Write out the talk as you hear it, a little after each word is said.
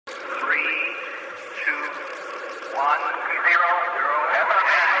Hey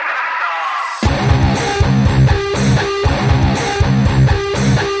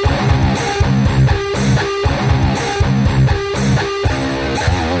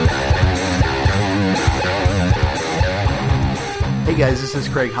guys, this is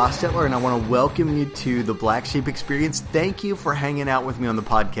Craig Hostetler, and I want to welcome you to the Black Sheep Experience. Thank you for hanging out with me on the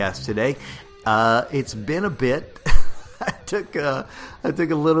podcast today. It's been a bit. I took a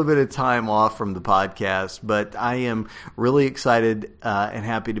little bit of time off from the podcast, but I am really excited and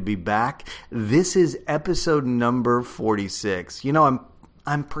happy to be back. This is episode number 46. You know,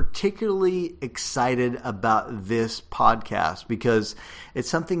 I'm particularly excited about this podcast because it's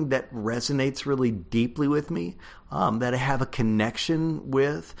something that resonates really deeply with me, that I have a connection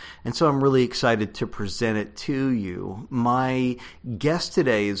with, and so I'm really excited to present it to you. My guest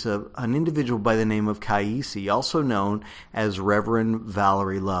today is an individual by the name of Kaisi, also known as Reverend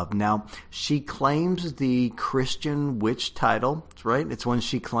Valerie Love. Now, she claims the Christian witch title, that's right, it's one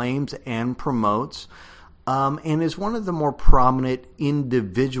she claims and promotes, and is one of the more prominent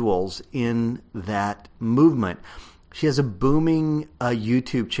individuals in that movement. She has a booming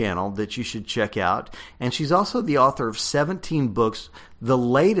YouTube channel that you should check out, and she's also the author of 17 books. The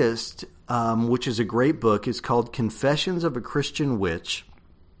latest, which is a great book, is called Confessions of a Christian Witch: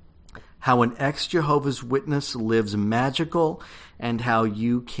 How an Ex-Jehovah's Witness Lives Magical and How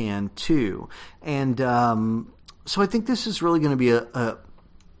You Can Too. And so I think this is really going to be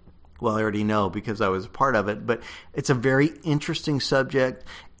well, I already know because I was a part of it, but it's a very interesting subject,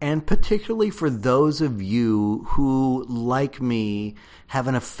 and particularly for those of you who, like me, have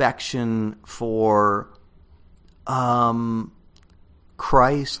an affection for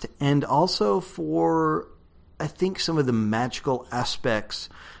Christ and also for, I think, some of the magical aspects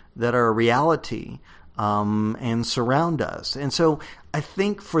that are a reality and surround us. And so I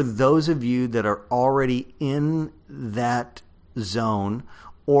think for those of you that are already in that zone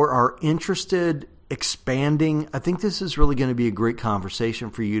or are interested expanding, I think this is really going to be a great conversation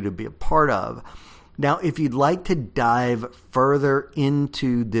for you to be a part of. Now, if you'd like to dive further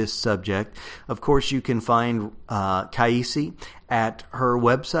into this subject, of course, you can find Kaisi at her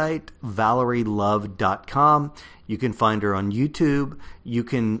website, valerielove.com. You can find her on YouTube. You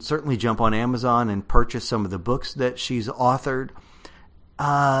can certainly jump on Amazon and purchase some of the books that she's authored.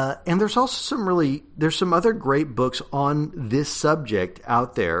 And there's also there's some other great books on this subject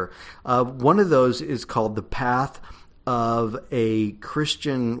out there. One of those is called The Path of a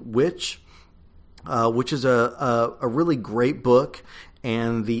Christian Witch, which is a really great book.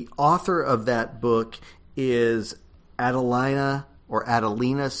 And the author of that book is Adelina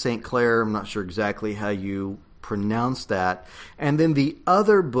St. Clair. I'm not sure exactly how you pronounce that. And then the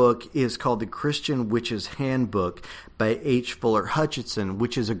other book is called The Christian Witch's Handbook by H. Fuller Hutchinson,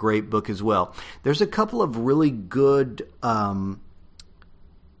 which is a great book as well. There's a couple of really good, I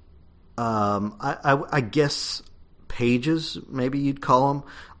guess, pages, maybe you'd call them,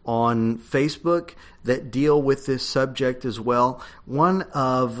 on Facebook that deal with this subject as well. One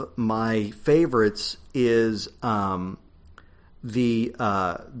of my favorites is the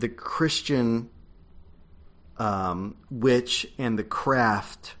Christian Witch and the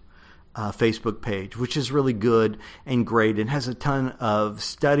Craft Facebook page, which is really good and great and has a ton of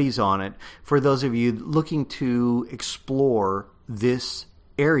studies on it for those of you looking to explore this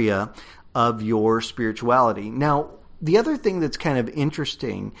area of your spirituality. Now, the other thing that's kind of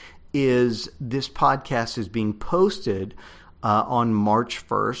interesting is this podcast is being posted on March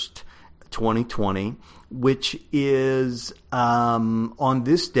 1st, 2020, which is on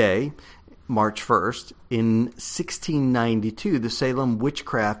this day, March 1st, in 1692, the Salem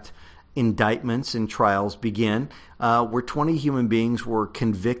witchcraft indictments and trials begin, where 20 human beings were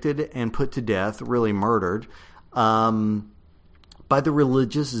convicted and put to death, really murdered, by the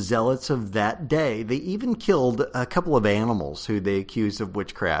religious zealots of that day. They even killed a couple of animals who they accused of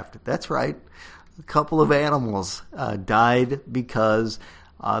witchcraft. That's right. A couple of animals died because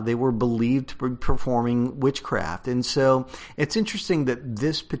they were believed to be performing witchcraft. And so it's interesting that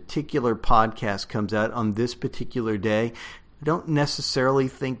this particular podcast comes out on this particular day. I don't necessarily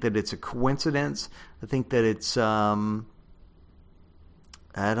think that it's a coincidence. I think that it's, I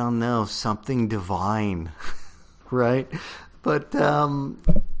don't know, something divine, right? But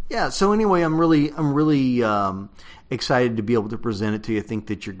yeah. So anyway, I'm really excited to be able to present it to you. I think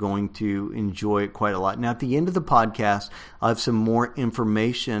that you're going to enjoy it quite a lot. Now, at the end of the podcast, I'll have some more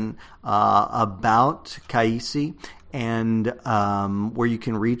information about Kaisi and where you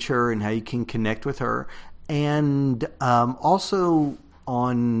can reach her and how you can connect with her, and also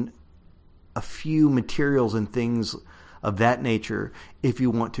on a few materials and things of that nature if you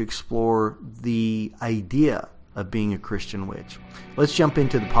want to explore the idea of being a Christian witch. Let's jump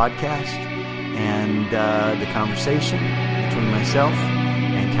into the podcast and the conversation between myself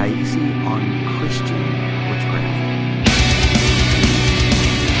and Kaisi on Christian witchcraft.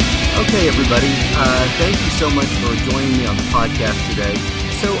 Okay, everybody, thank you so much for joining me on the podcast today.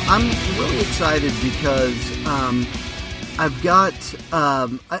 So I'm really excited because I've got,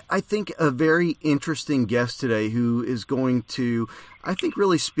 I think, a very interesting guest today who is going to, I think,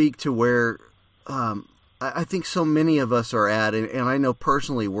 really speak to where I think so many of us are at, and I know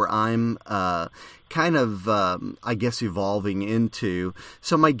personally where I'm kind of, I guess, evolving into.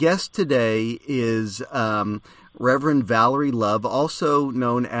 So my guest today is Reverend Valerie Love, also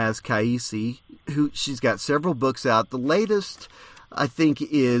known as Kaisi, who she's got several books out. The latest, I think,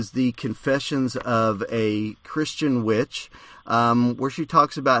 is The Confessions of a Christian Witch, where she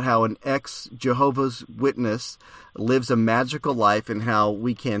talks about how an ex-Jehovah's Witness lives a magical life and how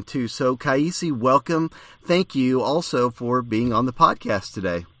we can too. So, Kaisi, welcome. Thank you also for being on the podcast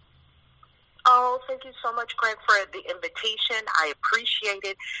today. Oh, thank you so much, Craig, for the invitation. I appreciate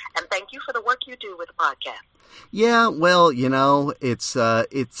it, and thank you for the work you do with the podcast. Yeah, well, you know, it's a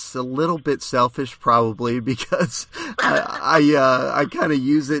little bit selfish probably because I kind of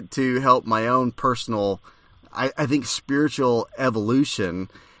use it to help my own personal, I think, spiritual evolution,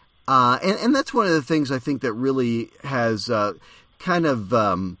 and that's one of the things I think that really has kind of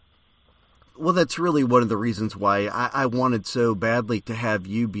well, that's really one of the reasons why I wanted so badly to have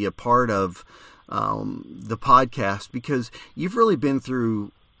you be a part of the podcast, because you've really been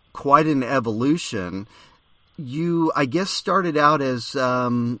through quite an evolution. You, I guess, started out as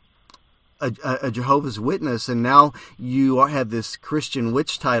a Jehovah's Witness, and now you have this Christian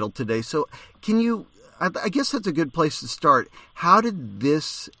witch title today. So can you, I guess that's a good place to start. How did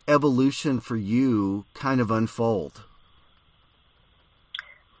this evolution for you kind of unfold?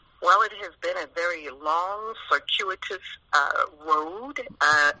 Well, it has been a very long, circuitous road,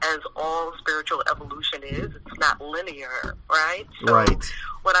 as all spiritual evolution is. It's not linear, right? So right.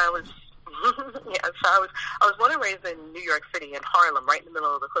 When I was I was born and raised in New York City in Harlem, right in the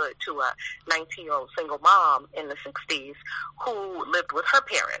middle of the hood, to a 19-year-old single mom in the 60s who lived with her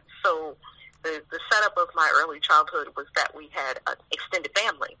parents. So the setup of my early childhood was that we had an extended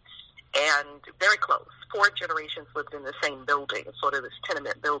family and very close. 4 generations lived in the same building, sort of this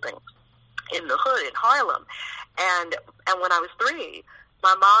tenement building in the hood in Harlem. And when I was 3,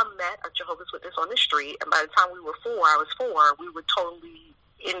 my mom met a Jehovah's Witness on the street, and by the time we were 4, I was 4, we were totally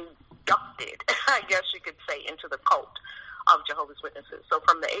inducted, I guess you could say, into the cult of Jehovah's Witnesses. So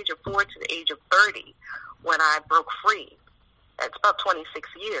from the age of 4 to the age of 30, when I broke free, it's about 26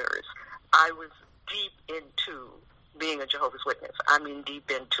 years, I was deep into being a Jehovah's Witness. I mean, deep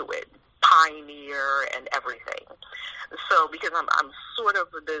into it, pioneer and everything. So because I'm sort of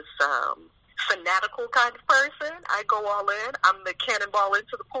this fanatical kind of person, I go all in. I'm the cannonball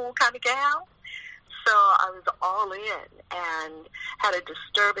into the pool kind of gal. So I was all in and had a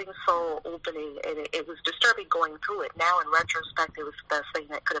disturbing soul opening, and it was disturbing going through it. Now, in retrospect, it was the best thing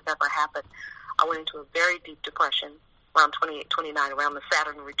that could have ever happened. I went into a very deep depression around 28, 29, around the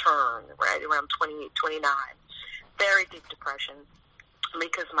Saturn return, right, around 28, 29. Very deep depression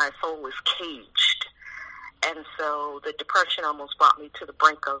because my soul was caged. And so the depression almost brought me to the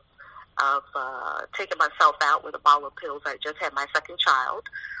brink of taking myself out with a bottle of pills. I just had my second child.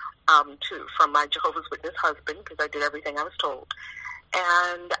 From my Jehovah's Witness husband, because I did everything I was told.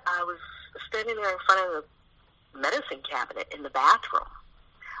 And I was standing there in front of the medicine cabinet in the bathroom,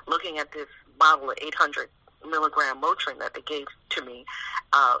 looking at this bottle of 800 milligram Motrin that they gave to me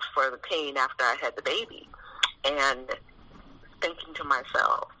for the pain after I had the baby, and thinking to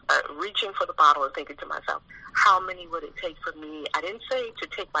myself, reaching for the bottle and thinking to myself, how many would it take for me? I didn't say to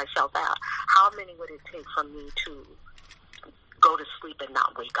take myself out. How many would it take for me to go to sleep and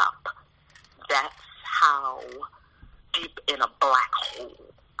not wake up? That's how deep in a black hole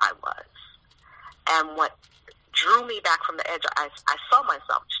I was. And what drew me back from the edge, I saw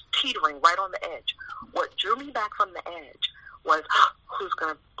myself teetering right on the edge. What drew me back from the edge was, who's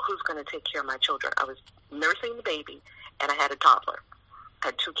gonna take care of my children? I was nursing the baby, and I had a toddler. I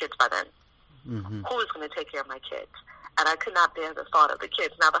had 2 kids by then. Mm-hmm. Who is going to take care of my kids? And I could not bear the thought of the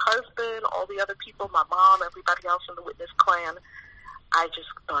kids. Now, the husband, all the other people, my mom, everybody else in the Witness clan, I just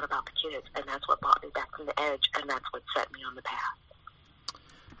thought about the kids, and that's what brought me back from the edge, and that's what set me on the path.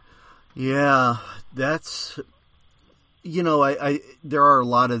 Yeah, that's, you know, I there are a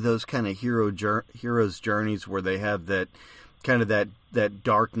lot of those kind of heroes' journeys where they have that kind of that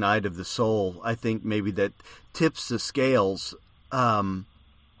dark night of the soul. I think maybe that tips the scales.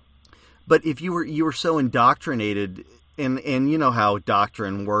 But if you were so indoctrinated And you know how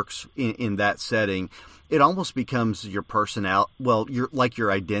doctrine works in that setting. It almost becomes your personality. Well,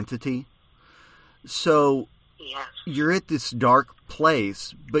 your identity. So Yes. you're at this dark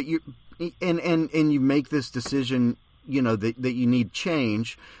place, but you make this decision, that you need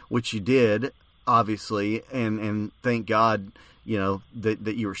change, which you did, obviously, and thank God,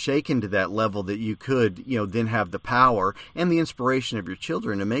 that you were shaken to that level that you could, then have the power and the inspiration of your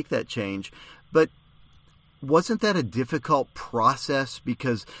children to make that change. But wasn't that a difficult process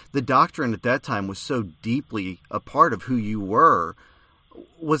because the doctrine at that time was so deeply a part of who you were?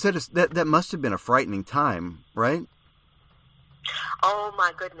 Was that must have been a frightening time, right? Oh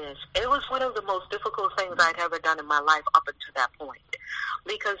my goodness. It was one of the most difficult things I'd ever done in my life up until that point.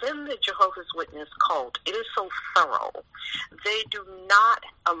 Because in the Jehovah's Witness cult, it is so thorough. They do not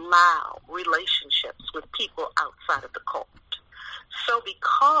allow relationships with people outside of the cult. So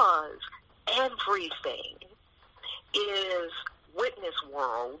because everything is witness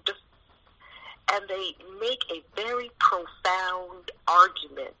world, and they make a very profound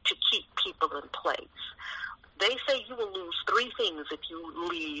argument to keep people in place. They say you will lose three things if you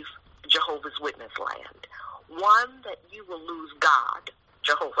leave Jehovah's Witness land. One, that you will lose God,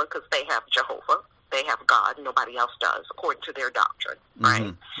 Jehovah, because they have Jehovah. They have God. Nobody else does, according to their doctrine,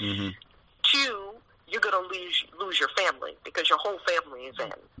 right? Mm-hmm. Two, you're going to lose your family because your whole family is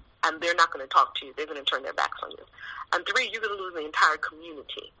in, and they're not going to talk to you. They're going to turn their backs on you. And three, you're going to lose the entire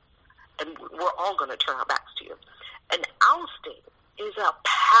community, and we're all going to turn our backs to you. And ousting is a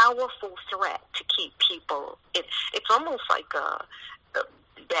powerful threat to keep people. It's almost like a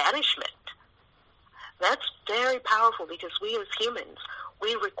banishment. That's very powerful because we as humans,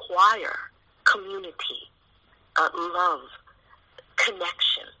 we require community, love,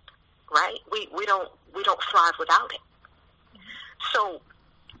 connection, right? We don't thrive without it. So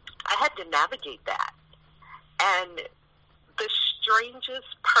I had to navigate that, and the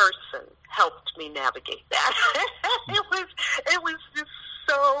strangest person helped me navigate that. It was just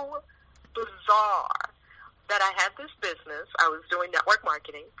so bizarre that I had this business. I was doing network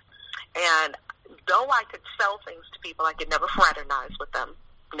marketing, and though I could sell things to people, I could never fraternize with them,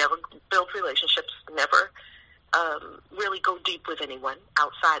 never build relationships, never really go deep with anyone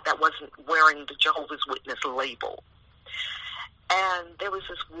outside that wasn't wearing the Jehovah's Witness label. And there was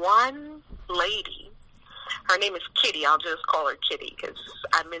this one lady. Her name is Kitty. I'll just call her Kitty because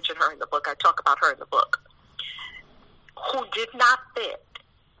I mention her in the book. I talk about her in the book. Who did not fit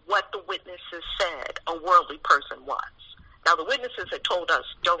what the witnesses said a worldly person was. Now, the witnesses had told us,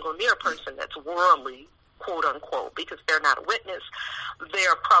 don't go near a person that's worldly, quote unquote, because they're not a witness.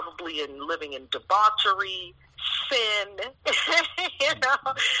 They're probably living in debauchery, sin,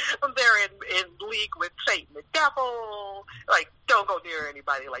 they're in league with Satan, the devil. Like, don't go near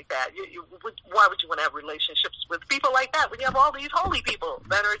anybody like that. Why would you want to have relationships with people like that when you have all these holy people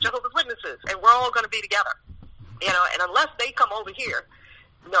that are Jehovah's Witnesses, and we're all going to be together, and unless they come over here,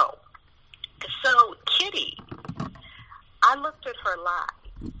 no. So Kitty, I looked at her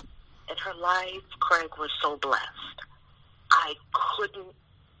life, and her life, Craig, was so blessed. I couldn't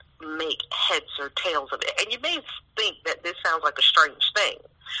make heads or tails of it. And you may think that this sounds like a strange thing,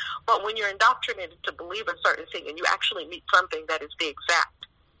 but when you're indoctrinated to believe a certain thing and you actually meet something that is the exact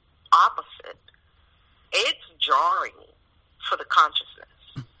opposite, it's jarring for the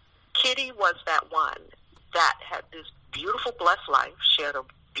consciousness. Kitty was that one that had this beautiful, blessed life. She had a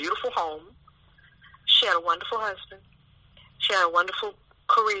beautiful home. She had a wonderful husband. She had a wonderful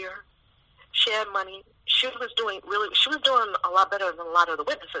career. She had money. She was doing a lot better than a lot of the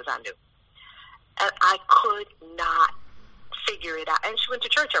witnesses I knew. And I could not figure it out. And she went to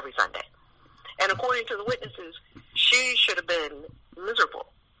church every Sunday. And according to the witnesses, she should have been miserable.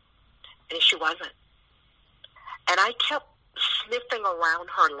 And she wasn't. And I kept sniffing around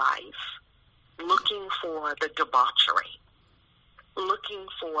her life, looking for the debauchery, looking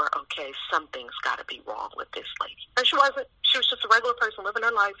for, okay, something's got to be wrong with this lady. And she wasn't. She was just a regular person living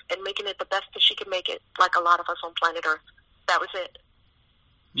her life and making it the best that she could make it, like a lot of us on planet Earth. That was it.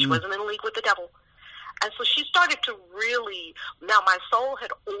 She wasn't in league with the devil. And so she started to really, now my soul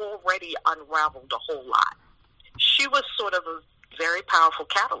had already unraveled a whole lot. She was sort of a very powerful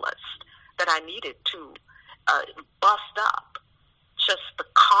catalyst that I needed to bust up just the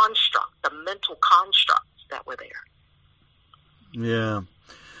construct, the mental constructs that were there. Yeah.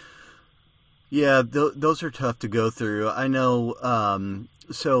 Yeah, those are tough to go through. I know,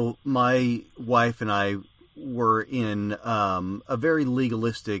 so my wife and I were in a very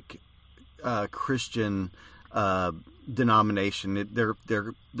legalistic Christian denomination.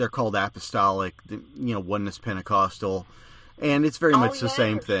 They're called apostolic, Oneness Pentecostal. And it's very much the yes.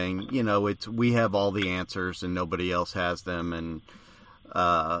 same thing. You know, we have all the answers and nobody else has them. And,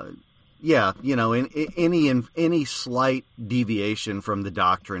 yeah, you know, any slight deviation from the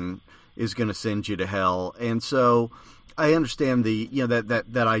doctrine is going to send you to hell. And so I understand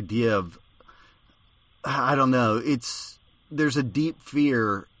that idea of, I don't know, there's a deep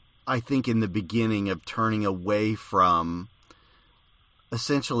fear, I think, in the beginning of turning away from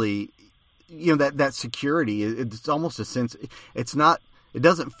essentially, you know, that security. It's almost a sense, it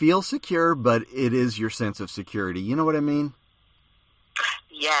doesn't feel secure, but it is your sense of security. You know what I mean?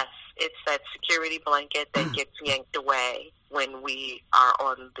 Yes, it's that security blanket that gets yanked away when we are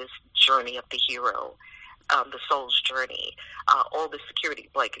on this journey of the hero, the soul's journey. All the security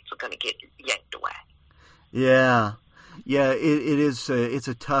blankets are going to get yanked away. Yeah. Yeah, it is. It's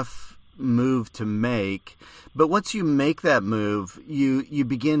a tough move to make, but once you make that move, you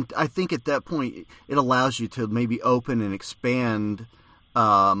begin. I think at that point, it allows you to maybe open and expand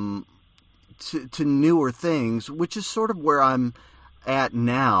to newer things, which is sort of where I'm at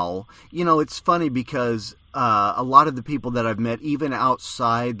now. You know, it's funny because a lot of the people that I've met, even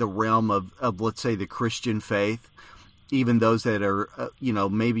outside the realm of let's say the Christian faith, even those that are, you know,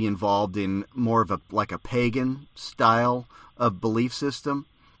 maybe involved in more of a pagan style of belief system.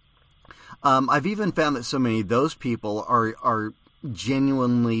 I've even found that so many of those people are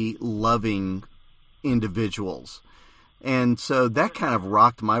genuinely loving individuals. And so that kind of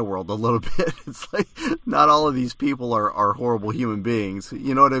rocked my world a little bit. It's like, not all of these people are horrible human beings.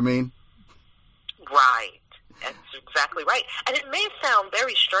 You know what I mean? Right. That's exactly right. And it may sound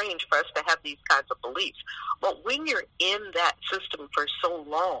very strange for us to have these kinds of beliefs, but when you're in that system for so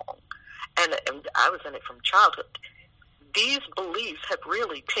long, and I was in it from childhood, these beliefs have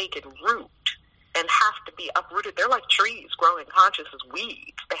really taken root and have to be uprooted. They're like trees growing conscious as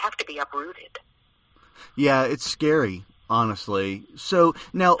weeds. They have to be uprooted. Yeah, it's scary, honestly. So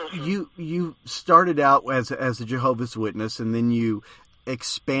now you started out as a Jehovah's Witness, and then you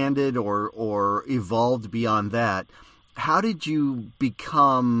expanded or evolved beyond that. How did you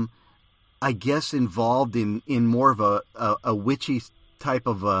become, I guess, involved in more of a witchy type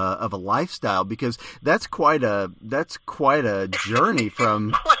of a lifestyle? Because that's quite a journey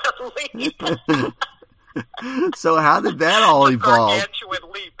from. Quite a leap. So how did that all evolve?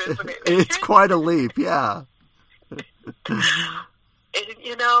 Gargantuan leap, isn't it? It's quite a leap, yeah.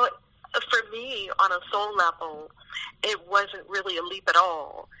 You know, for me, on a soul level, it wasn't really a leap at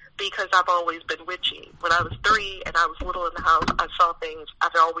all, because I've always been witchy. When I was 3 and I was little in the house, I saw things.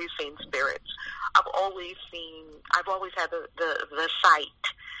 I've always seen spirits. I've always had the sight.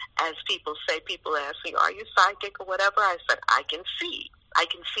 As people say, people ask me, are you psychic or whatever? I said, I can see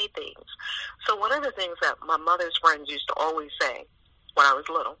things. So one of the things that my mother's friends used to always say when I was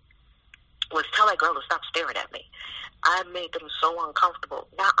little was, tell that girl to stop staring at me. I made them so uncomfortable.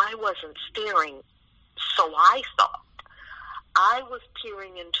 Now, I wasn't staring, so I thought. I was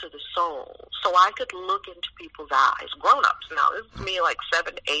peering into the soul, so I could look into people's eyes, grown-ups. Now, this is me like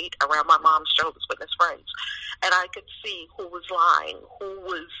 7, 8, around my mom's Jehovah's Witness friends, and I could see who was lying, who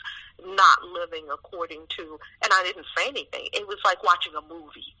was not living according to, and I didn't say anything. It was like watching a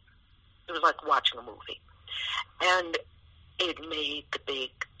movie. And it made the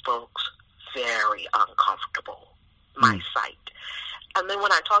big folks very uncomfortable, my sight. And then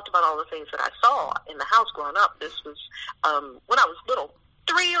when I talked about all the things that I saw in the house growing up, this was when I was little,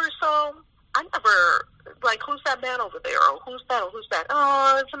 3 or so, I never, like, who's that man over there? Or who's that? Or who's that?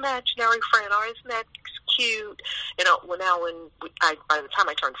 Oh, it's an imaginary friend. Or isn't that cute? You know, well, now by the time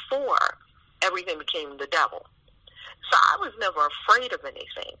I turned 4, everything became the devil. So I was never afraid of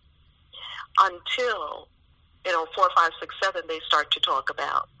anything until, 4, 5, 6, 7, they start to talk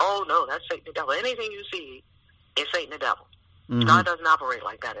about, oh, no, that's Satan the devil. Anything you see is Satan the devil. Mm-hmm. God doesn't operate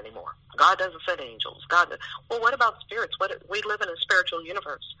like that anymore. God doesn't send angels. Well, what about spirits? We live in a spiritual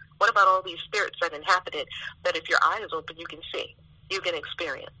universe. What about all these spirits that inhabit it, that if your eye is open, you can see, you can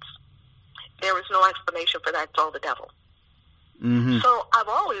experience? There is no explanation for that. It's all the devil. Mm-hmm. So I've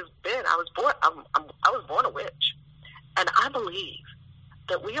always been, I was born a witch. And I believe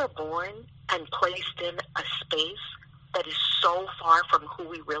that we are born and placed in a space that is so far from who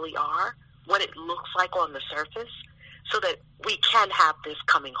we really are, what it looks like on the surface, so that we can have this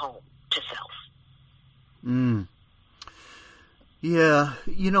coming home to self. Yeah,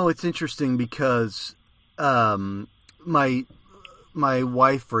 it's interesting because my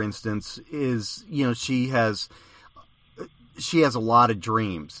wife, for instance, is, she has a lot of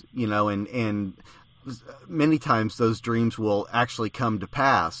dreams, and many times those dreams will actually come to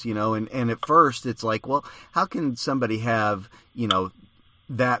pass, and at first it's like, well, how can somebody have,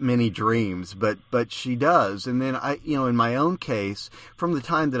 that many dreams, but she does. And then in my own case, from the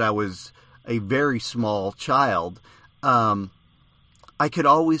time that I was a very small child, I could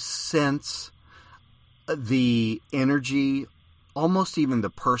always sense the energy, almost even the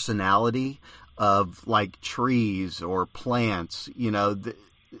personality of like trees or plants,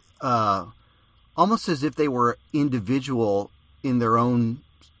 almost as if they were individual in their own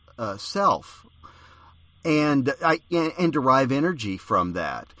self, and derive energy from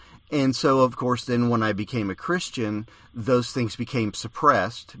that. And so, of course, then when I became a Christian, those things became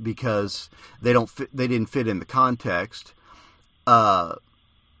suppressed because they didn't fit in the context. But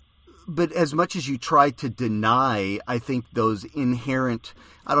as much as you try to deny, I think those inherent,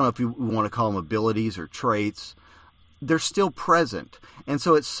 I don't know if you want to call them abilities or traits, they're still present. And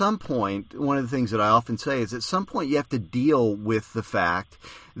so at some point, one of the things that I often say is at some point you have to deal with the fact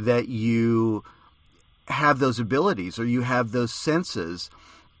that you have those abilities or you have those senses.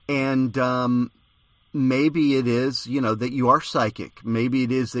 And maybe it is, that you are psychic. Maybe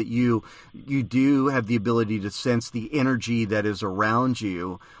it is that you do have the ability to sense the energy that is around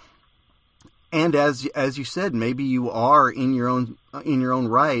you. And as you said, maybe you are in your own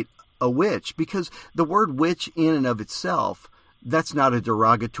right a witch, because the word witch in and of itself, that's not a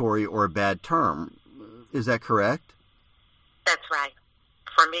derogatory or a bad term. Is that correct? That's right.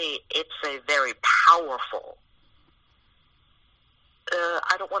 For me, it's a very powerful,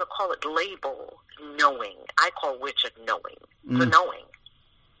 I don't want to call it label, knowing. I call witch a knowing. It's a knowing.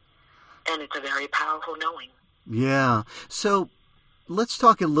 And it's a very powerful knowing. Yeah. So let's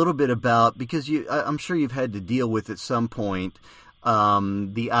talk a little bit about, because I'm sure you've had to deal with at some point,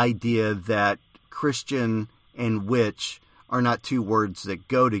 the idea that Christian and witch are not two words that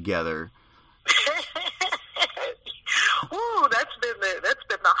go together. Ooh, that's been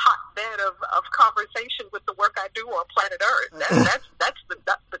the hotbed of conversation with the work I do on planet Earth. That's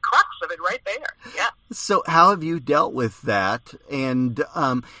the crux of it right there. Yeah. So how have you dealt with that? And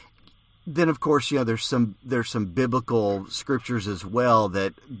then, of course, there's some biblical scriptures as well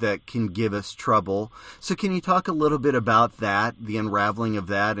that can give us trouble. So can you talk a little bit about that, the unraveling of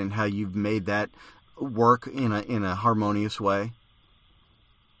that, and how you've made that work in a harmonious way?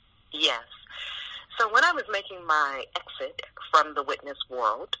 Yes. So when I was making my exit from the witness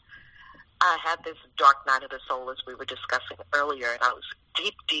world, I had this dark night of the soul, as we were discussing earlier, and I was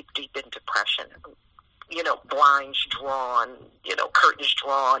deep, deep, deep in depression. Blinds drawn, curtains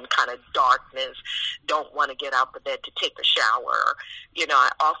drawn, kind of darkness, don't want to get out of bed to take a shower. I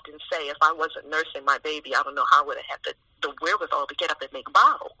often say if I wasn't nursing my baby, I don't know how I would have had the wherewithal to get up and make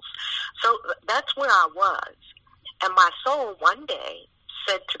bottles. So that's where I was. And my soul one day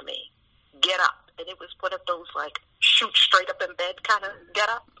said to me, get up. And it was one of those like shoot straight up in bed kind of get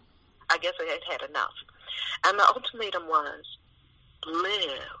up. I guess I had had enough. And the ultimatum was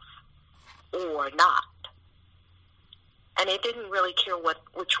live or not. And it didn't really care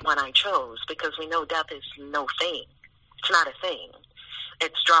which one I chose, because we know death is no thing. It's not a thing.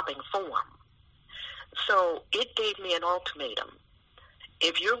 It's dropping form. So it gave me an ultimatum.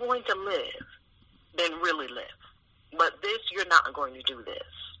 If you're going to live, then really live. But this, you're not going to do this.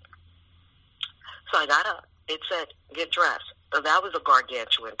 So I got up. It said, get dressed. So that was a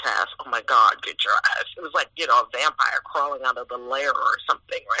gargantuan task. Oh, my God, get dressed. It was like, a vampire crawling out of the lair or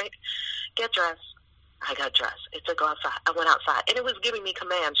something, right? Get dressed. I got dressed. It said, go outside. I went outside. And it was giving me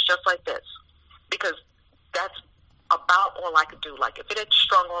commands just like this, because that's about all I could do. Like, if it had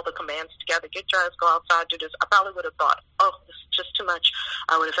strung all the commands together, get dressed, go outside, do this, I probably would have thought, oh, this is just too much.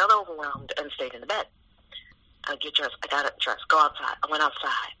 I would have felt overwhelmed and stayed in the bed. I get dressed. I got dressed. Go outside. I went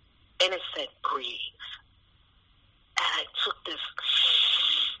outside. And it said, breathe. And I took this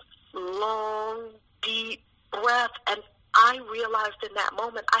long, deep breath, and I realized in that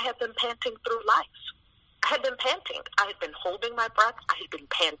moment I had been panting through life. I had been panting. I had been holding my breath. I had been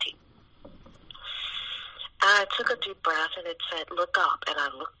panting. And I took a deep breath, and it said, look up. And I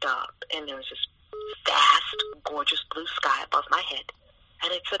looked up, and there was this vast, gorgeous blue sky above my head.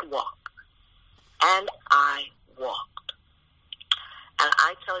 And it said, walk. And I walked. And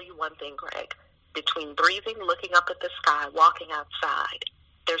I tell you one thing, Greg. Between breathing, looking up at the sky, walking outside,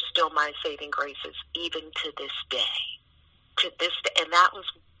 there's still my saving graces, even to this day. To this day. And that was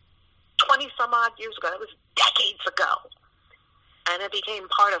 20-some-odd years ago. That was decades ago. And it became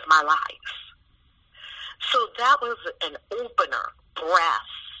part of my life. So that was an opener,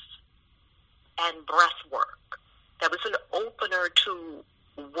 breath and breath work. That was an opener to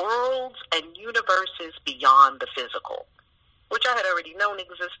worlds and universes beyond the physical, which I had already known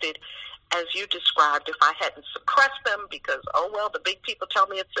existed, as you described, if I hadn't suppressed them, because, the big people tell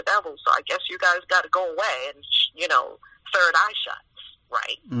me it's the devil, so I guess you guys got to go away, and, third eye shuts,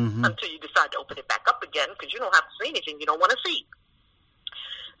 right? Mm-hmm. Until you decide to open it back up again, because you don't have to see anything you don't want to see.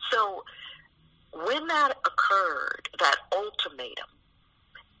 So when that occurred, that ultimatum,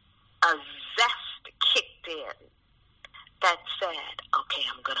 a zest kicked in that said, okay,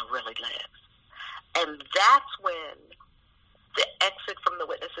 I'm going to really live. And that's when the exit from the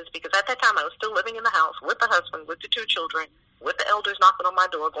witnesses, because at that time I was still living in the house with the husband, with the 2 children, with the elders knocking on my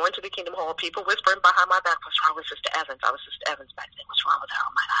door, going to the Kingdom Hall, people whispering behind my back, what's wrong with Sister Evans? I was Sister Evans back then. What's wrong with her?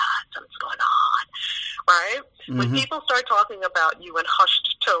 Oh, my God, something's going on, right? Mm-hmm. When people start talking about you in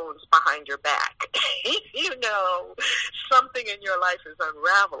hushed tones behind your back, you know something in your life is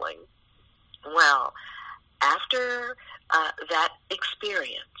unraveling. Well, after that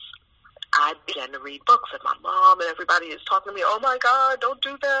experience, I began to read books, and my mom and everybody is talking to me, oh, my God, don't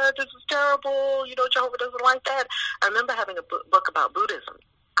do that. This is terrible. You know, Jehovah doesn't like that. I remember having a book about Buddhism.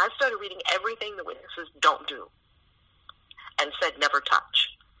 I started reading everything the witnesses don't do and said never touch.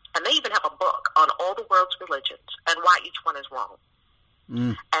 And they even have a book on all the world's religions and why each one is wrong.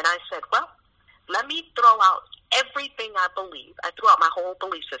 And I said, well, let me throw out everything I believe. I threw out my whole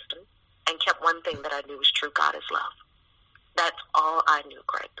belief system and kept one thing that I knew was true. God is love. That's all I knew,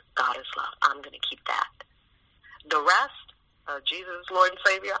 Craig. God is love. I'm going to keep that. The rest, Jesus, Lord and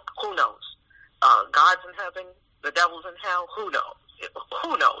Savior, who knows? God's in heaven, the devil's in hell, who knows?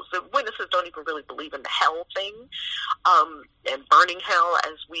 Who knows? The witnesses don't even really believe in the hell thing, and burning hell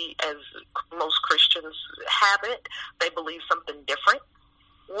as most Christians have it. They believe something different.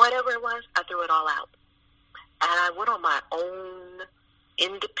 Whatever it was, I threw it all out. And I went on my own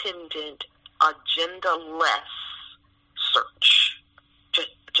independent, agenda-less search.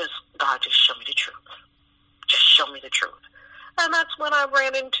 Just God, just show me the truth. Just show me the truth. And that's when I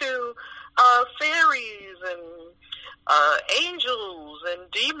ran into fairies and angels and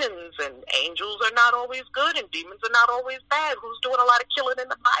demons. And angels are not always good, and demons are not always bad. Who's doing a lot of killing in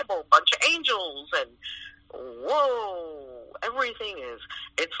the Bible? Bunch of angels. And whoa, everything is.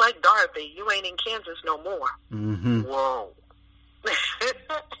 It's like Dorothy. You ain't in Kansas no more. Mm-hmm. Whoa.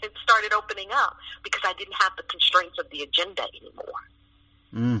 It started opening up because I didn't have the constraints of the agenda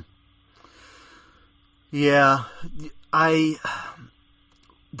anymore. Yeah,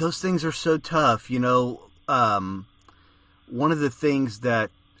 those things are so tough. You know, one of the things that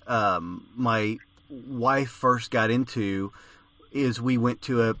my wife first got into is we went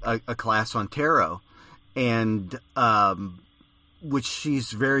to a class on tarot, and which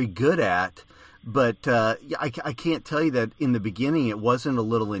she's very good at. But I can't tell you that in the beginning it wasn't a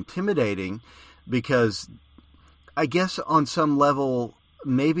little intimidating, because I guess on some level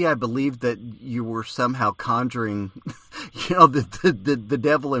maybe I believed that you were somehow conjuring, you know, the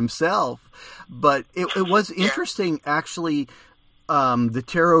devil himself. But it was interesting, actually. The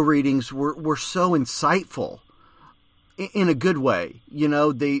tarot readings were so insightful in a good way. You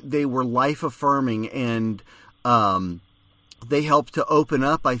know, they were life affirming, and they helped to open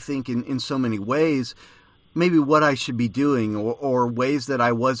up, I think, in so many ways, maybe what I should be doing, or ways that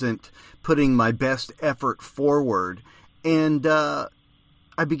I wasn't putting my best effort forward. And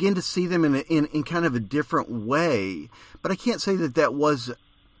I began to see them in kind of a different way. But I can't say that was,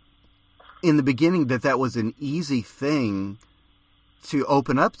 in the beginning, that was an easy thing to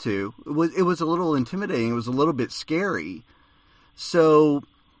open up to. It was a little intimidating. It was a little bit scary. So,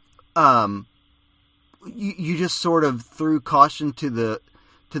 you just sort of threw caution to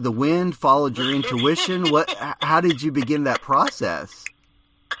the wind, followed your intuition. How did you begin that process?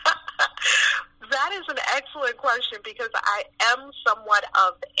 That is an excellent question, because I am somewhat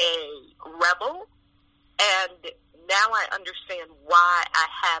of a rebel, and now I understand why I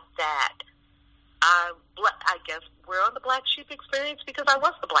have that. I guess we're on the black sheep experience, because I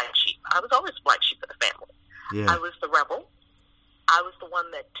was the black sheep. I was always the black sheep of the family. Yeah. I was the rebel. I was the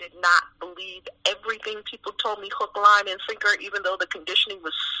one that did not believe everything people told me, hook, line, and sinker, even though the conditioning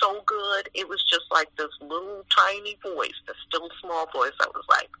was so good. It was just like this little tiny voice, this still small voice that was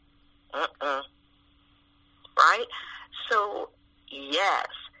like, right? So, yes,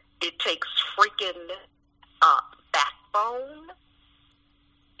 it takes freaking backbone.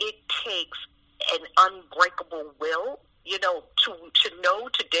 It takes an unbreakable will, you know, to know,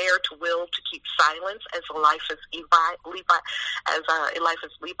 to dare, to will, to keep silence, as Eliphas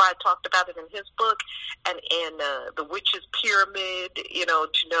Levi talked about it in his book, and in the Witch's Pyramid, you know,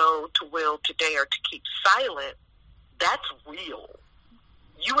 to know, to will, to dare, to keep silent. That's real.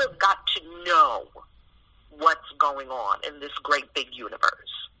 You have got to know what's going on in this great big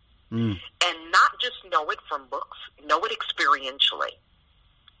universe. And not just know it from books, know it experientially.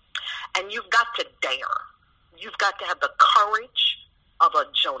 And you've got to dare. You've got to have the courage of a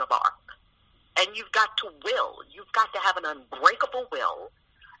Joan of Arc. And you've got to will. You've got to have an unbreakable will.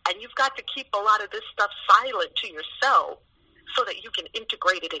 And you've got to keep a lot of this stuff silent to yourself so that you can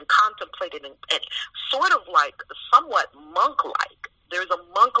integrate it and contemplate it and sort of like somewhat monk-like. There's a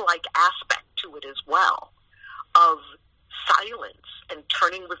monk-like aspect to it as well of silence and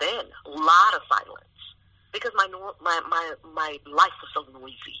turning within, a lot of silence. Because my life was so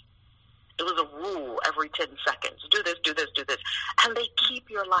noisy. It was a rule every 10 seconds. Do this, do this, do this. And they keep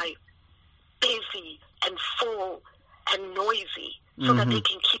your life busy and full and noisy so that they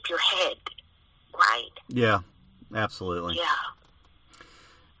can keep your head right. Yeah, absolutely. Yeah.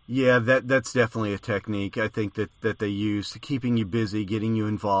 Yeah, that's definitely a technique I think that they use, keeping you busy, getting you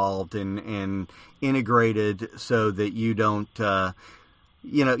involved and integrated so that you don't,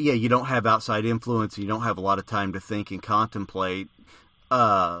 you don't have outside influence, you don't have a lot of time to think and contemplate.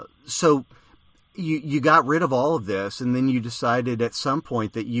 So you got rid of all of this, and then you decided at some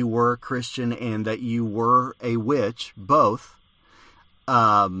point that you were a Christian and that you were a witch, both.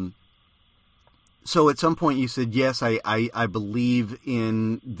 So at some point you said, yes, I believe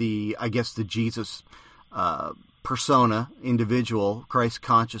in the Jesus persona, individual, Christ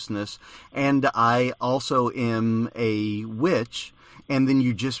consciousness, and I also am a witch. And then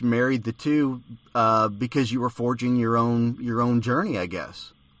you just married the two because you were forging your own journey, I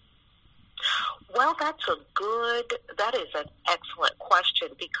guess. Well, that is an excellent question,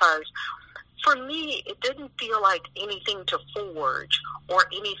 because for me, it didn't feel like anything to forge or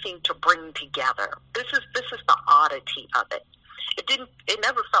anything to bring together. This is the oddity of it. It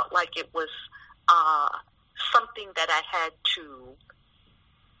never felt like it was something that I had to,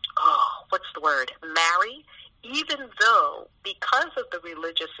 marry, even though, because of the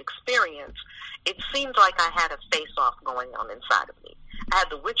religious experience, it seemed like I had a face-off going on inside of me. I had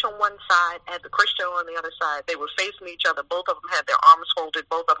the witch on one side, I had the Christian on the other side. They were facing each other. Both of them had their arms folded.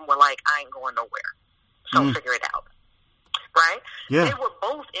 Both of them were like, I ain't going nowhere. So figure it out. Right? Yeah. They were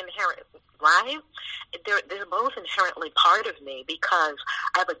both inherent, right? They're both inherently part of me because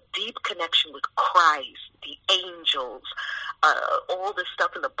I have a deep connection with Christ, the angels, all this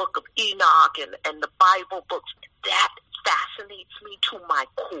stuff in the book of Enoch and the Bible books. That fascinates me to my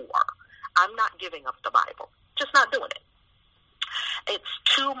core. I'm not giving up the Bible. Just not doing it.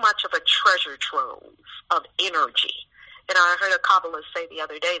 It's too much of a treasure trove of energy. And I heard a Kabbalist say the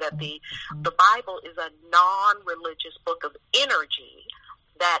other day that the Bible is a non-religious book of energy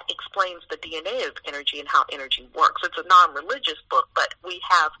that explains the DNA of energy and how energy works. It's a non-religious book, but we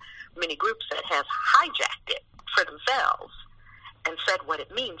have many groups that have hijacked it for themselves and said what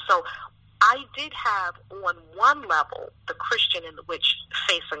it means. So I did have, on one level, the Christian and the witch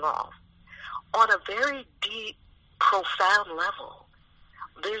facing off. On a very deep, profound level,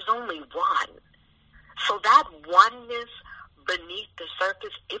 there's only one. So that oneness beneath the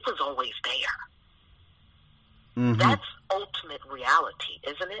surface, it was always there. Mm-hmm. That's ultimate reality,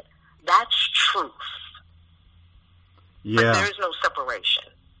 isn't it? That's truth. Yeah. But there is no separation.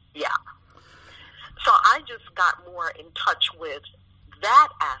 Yeah. So I just got more in touch with that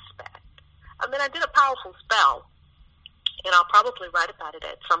aspect. And then I did a powerful spell, and I'll probably write about it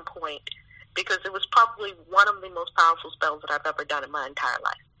at some point, because it was probably one of the most powerful spells that I've ever done in my entire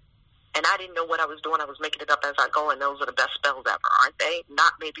life. And I didn't know what I was doing. I was making it up as I go, and those are the best spells ever, aren't they?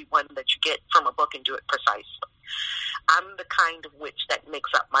 Not maybe one that you get from a book and do it precisely. I'm the kind of witch that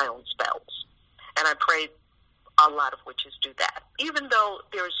makes up my own spells. And I pray a lot of witches do that. Even though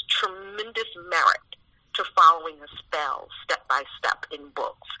there's tremendous merit to following a spell step by step in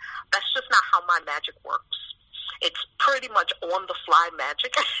books. That's just not how my magic works. It's pretty much on-the-fly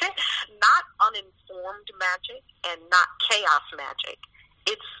magic, not uninformed magic and not chaos magic.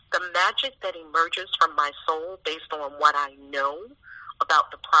 It's the magic that emerges from my soul based on what I know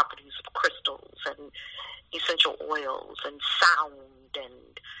about the properties of crystals and essential oils and sound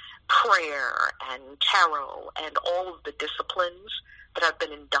and prayer and tarot and all of the disciplines that I've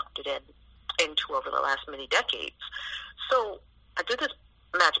been inducted into over the last many decades. So I did this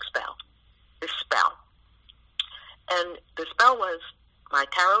magic spell, and the spell was my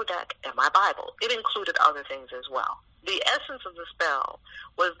tarot deck and my Bible. It included other things as well. The essence of the spell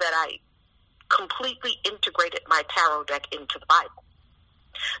was that I completely integrated my tarot deck into the Bible.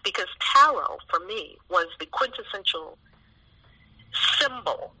 Because tarot, for me, was the quintessential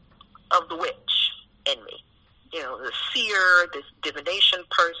symbol of the witch in me. You know, the seer, this divination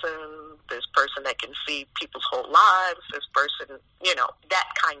person, this person that can see people's whole lives, this person, you know, that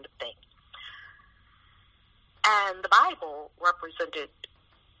kind of thing. And the Bible represented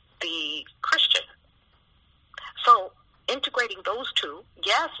the Christian. So integrating those two,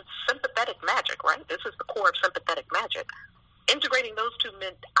 yes, it's sympathetic magic, right? This is the core of sympathetic magic. integrating those two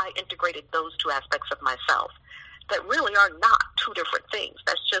meant I integrated those two aspects of myself that really are not two different things.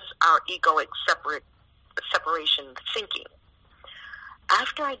 That's just our egoic separation thinking.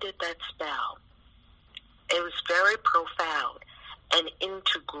 After I did that spell, it was very profound. An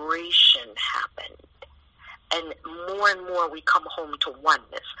integration happened. And more we come home to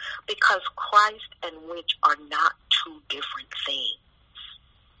oneness, because Christ and witch are not two different things.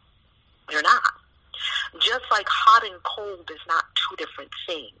 They're not. Just like hot and cold is not two different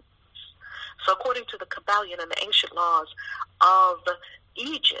things. So according to the Kabbalion and the ancient laws of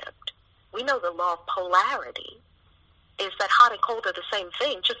Egypt, we know the law of polarity is that hot and cold are the same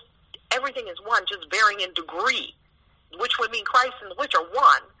thing. Just everything is one, just varying in degree, which would mean Christ and the witch are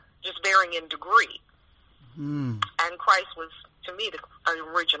one, just varying in degree. And Christ was, to me, the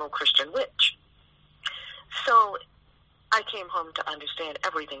original Christian witch. So I came home to understand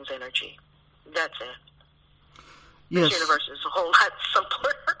everything's energy. That's it. Yes. This universe is a whole lot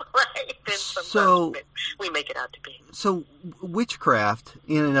simpler, right, than sometimes we make it out to be. So witchcraft,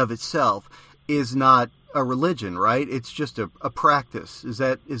 in and of itself, is not a religion, right? It's just a practice. Is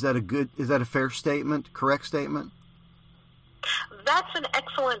that a fair statement? Correct statement? That's an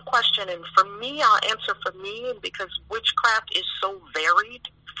excellent question, and for me, I'll answer for me, because witchcraft is so varied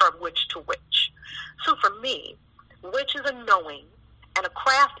from witch to witch. So for me, witch is a knowing, and a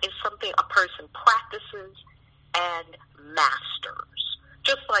craft is something a person practices and masters.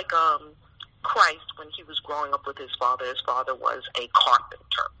 Just like Christ, when he was growing up with his father was a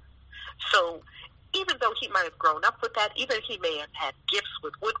carpenter. So even though he might have grown up with that, even he may have had gifts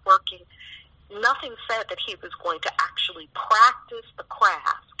with woodworking, nothing said that he was going to actually practice the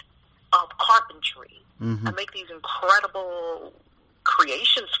craft of carpentry and make these incredible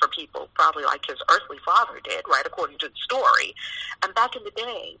creations for people, probably like his earthly father did, right, according to the story. And back in the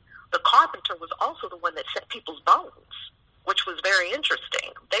day, the carpenter was also the one that set people's bones, which was very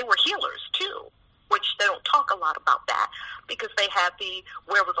interesting. They were healers, too, which they don't talk a lot about that, because they had the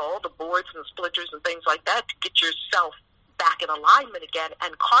wherewithal, the boards and the splinters and things like that, to get yourself back in alignment again.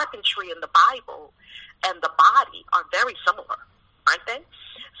 And carpentry in the Bible and the body are very similar, aren't they?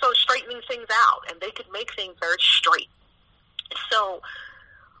 So straightening things out, and they could make things very straight. So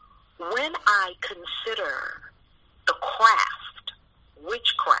when I consider the craft,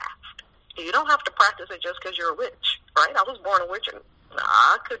 witchcraft, you don't have to practice it just because you're a witch, right? I was born a witch, and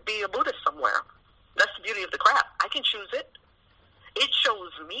I could be a Buddhist somewhere. That's the beauty of the craft. I can choose it. It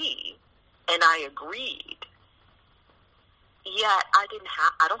chose me, and I agreed. Yet I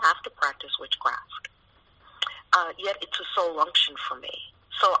don't have to practice witchcraft. Yet it's a soul unction for me.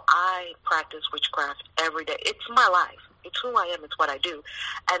 So I practice witchcraft every day. It's my life. It's who I am. It's what I do.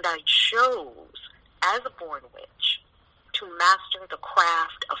 And I chose, as a born witch, to master the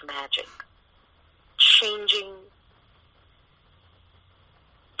craft of magic, changing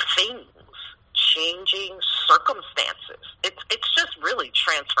things, changing circumstances. It's just really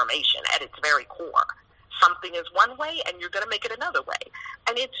transformation at its very core. Something is one way, and you're going to make it another way.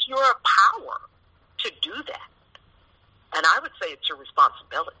 And it's your power to do that. And I would say it's your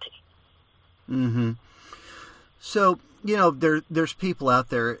responsibility. Mm-hmm. So, there's people out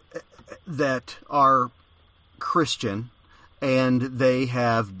there that are Christian, and they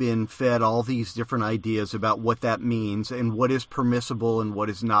have been fed all these different ideas about what that means, and what is permissible and what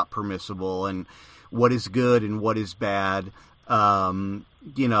is not permissible, and what is good and what is bad. That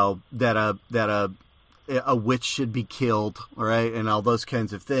a witch should be killed, right, and all those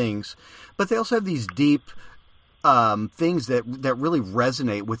kinds of things. But they also have these deep things that really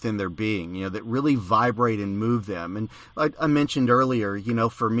resonate within their being, that really vibrate and move them. And I mentioned earlier,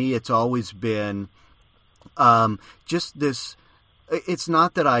 for me, it's always been just this. It's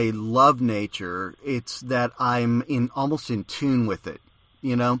not that I love nature; it's that I'm almost in tune with it.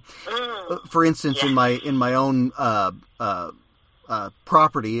 For instance, in my own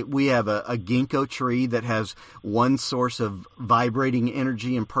property, we have a ginkgo tree that has one source of vibrating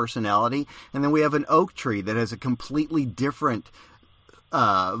energy and personality, and then we have an oak tree that has a completely different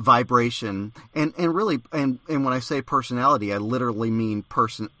vibration. And when I say personality, I literally mean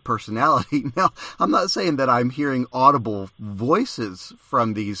personality. Now, I'm not saying that I'm hearing audible voices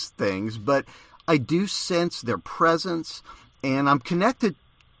from these things, but I do sense their presence, and I'm connected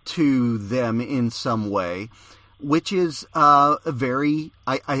to them in some way, which is a very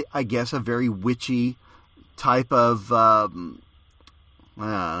witchy type of,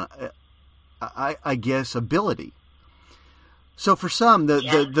 ability. So for some,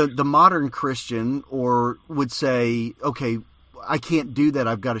 the modern Christian would say, okay, I can't do that.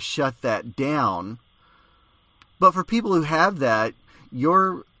 I've got to shut that down. But for people who have that,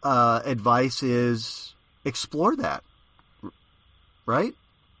 your advice is explore that. right?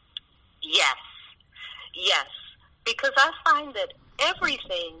 Yes. Yes. Because I find that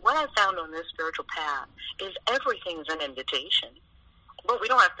everything, what I found on this spiritual path, is everything's an invitation. But we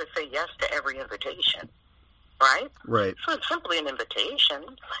don't have to say yes to every invitation, right? Right. So it's simply an invitation,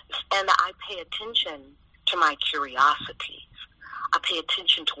 and I pay attention to my curiosities. I pay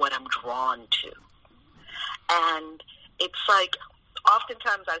attention to what I'm drawn to. And it's like,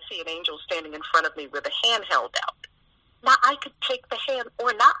 oftentimes I see an angel standing in front of me with a hand held out. Now, I could take the hand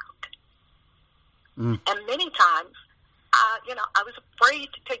or not. And many times, I was afraid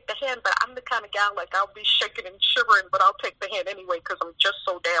to take the hand, but I'm the kind of gal, like, I'll be shaking and shivering, but I'll take the hand anyway because I'm just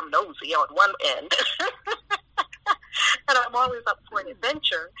so damn nosy on one end. And I'm always up for an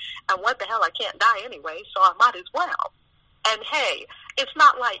adventure. And what the hell, I can't die anyway, so I might as well. And, hey, it's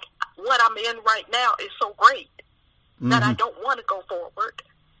not like what I'm in right now is so great that I don't want to go forward.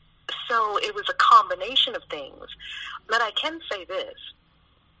 So it was a combination of things. But I can say this,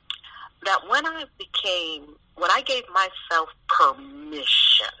 that when I gave myself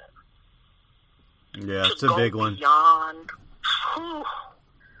permission it's to a go big one. beyond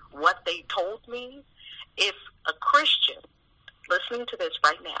what they told me, if a Christian, listening to this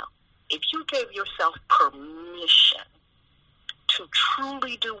right now, if you gave yourself permission to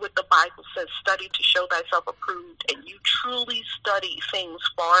truly do what the Bible says, study to show thyself approved, and you truly study things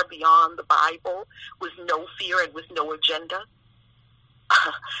far beyond the Bible with no fear and with no agenda,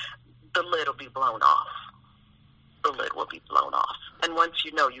 the lid will be blown off. The lid will be blown off. And once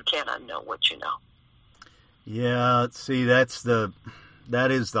you know, you can't unknow what you know. Yeah, see, that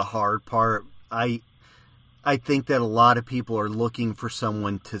is the hard part. I think that a lot of people are looking for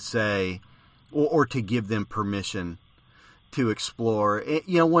someone to say, or to give them permission to explore.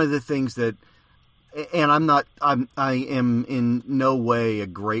 One of the things that, and I am in no way a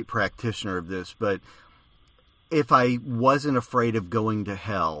great practitioner of this, but if I wasn't afraid of going to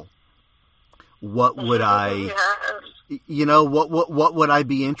hell, what would what would I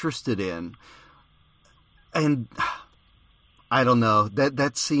be interested in? And I don't know,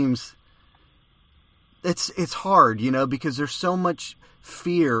 that seems, it's hard, because there's so much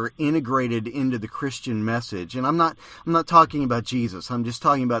fear integrated into the Christian message. And I'm not talking about Jesus. I'm just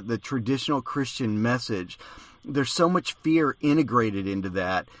talking about the traditional Christian message. There's so much fear integrated into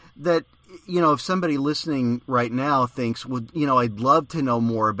that, if somebody listening right now thinks, well, I'd love to know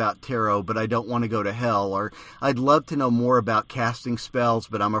more about tarot, but I don't want to go to hell, or I'd love to know more about casting spells,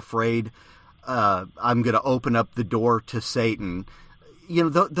 but I'm afraid I'm going to open up the door to Satan.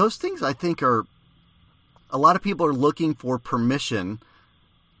 Those things, I think, are, a lot of people are looking for permission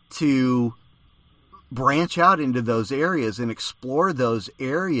to branch out into those areas and explore those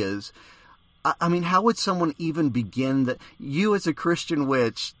areas. I mean, how would someone even begin that? You as a Christian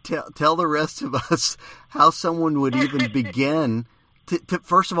witch, tell the rest of us how someone would even begin to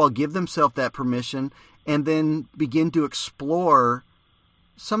first of all, give themselves that permission and then begin to explore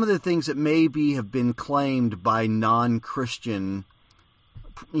some of the things that maybe have been claimed by non-Christian,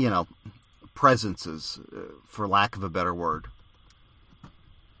 presences, for lack of a better word.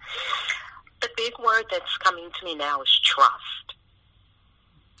 The big word that's coming to me now is trust.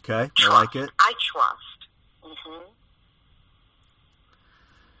 Okay, trust. I like it. I trust.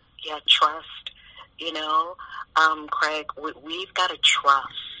 Yeah, trust. Craig, we've got to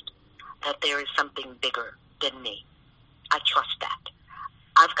trust that there is something bigger than me. I trust that.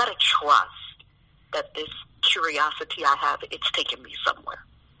 I've got to trust that this curiosity I have, it's taking me somewhere.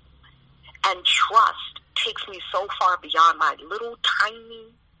 And trust takes me so far beyond my little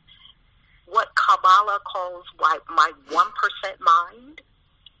tiny, what Kabbalah calls my 1% mind.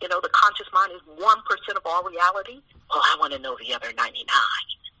 The conscious mind is 1% of all reality. Well, I want to know the other 99.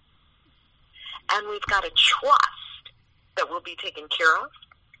 And we've got to trust that we'll be taken care of.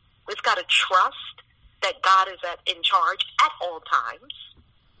 We've got to trust that God is in charge at all times.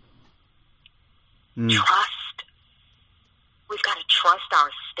 Trust. We've got to trust our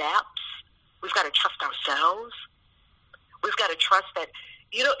steps. We've got to trust ourselves. We've got to trust that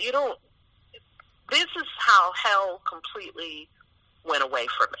you don't. This is how hell completely went away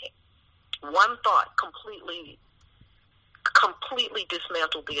from me. One thought completely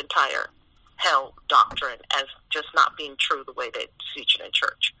dismantled the entire hell doctrine as just not being true the way they teach it in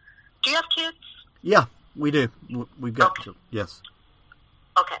church. Do you have kids? Yeah, we do. We've got okay. Yes.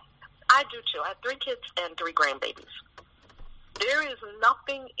 Okay. I do too. I have 3 kids and 3 grandbabies. There is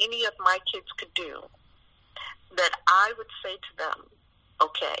nothing any of my kids could do that I would say to them,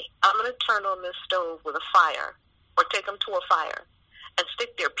 okay, I'm going to turn on this stove with a fire, or take them to a fire and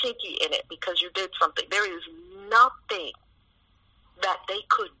stick their pinky in it because you did something. There is nothing that they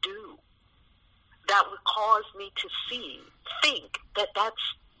could do that would cause me to think that that's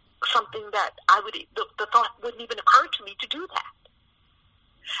something that the thought wouldn't even occur to me to do that.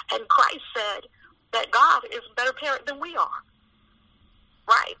 And Christ said that God is a better parent than we are.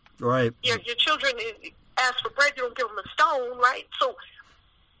 Right? Right. Your children ask for bread, you don't give them a stone, right? So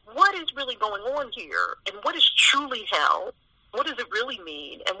what is really going on here, and what is truly hell? What does it really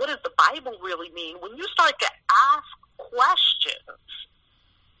mean? And what does the Bible really mean? When you start to ask questions,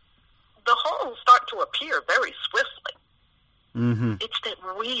 the holes start to appear very swiftly. Mm-hmm. It's that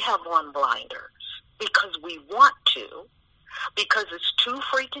we have on blinders because we want to, because it's too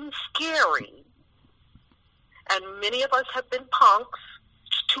freaking scary. And many of us have been punks.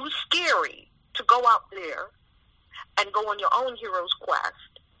 It's too scary to go out there and go on your own hero's quest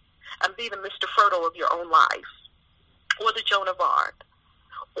and be the Mr. Frodo of your own life, or the Joan of Arc,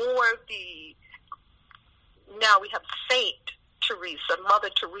 or now we have Saint Teresa, Mother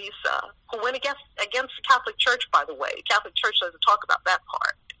Teresa, who went against the Catholic Church, by the way. Catholic Church doesn't talk about that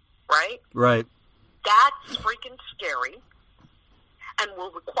part, right? Right. That's freaking scary and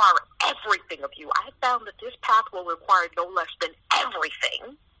will require everything of you. I have found that this path will require no less than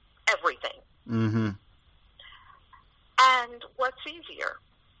everything. Everything. Mm-hmm. And what's easier?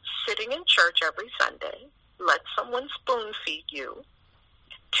 Sitting in church every Sunday, let someone spoon feed you,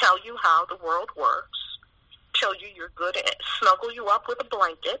 tell you how the world works, tell you you're good, snuggle you up with a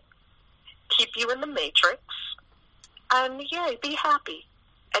blanket, keep you in the matrix, and yay, be happy.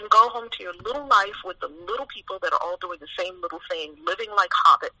 And go home to your little life with the little people that are all doing the same little thing, living like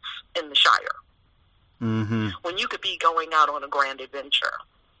hobbits in the Shire. Mm-hmm. When you could be going out on a grand adventure,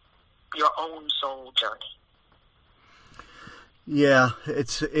 your own soul journey. Yeah,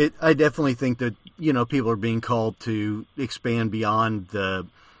 I definitely think that, people are being called to expand beyond the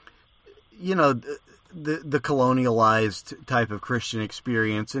colonialized type of Christian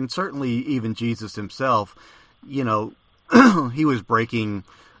experience, and certainly even Jesus himself, he was breaking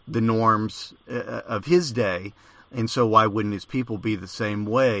the norms of his day, and so why wouldn't his people be the same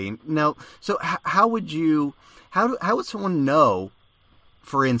way? Now, so how would someone know,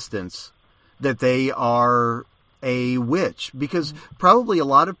 for instance, that they are a witch? Because probably a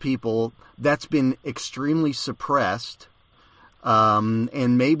lot of people, that's been extremely suppressed.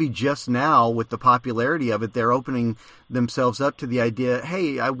 And maybe just now, with the popularity of it, they're opening themselves up to the idea,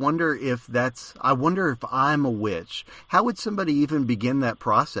 hey, I wonder if I'm a witch. How would somebody even begin that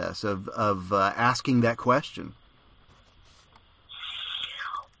process of asking that question?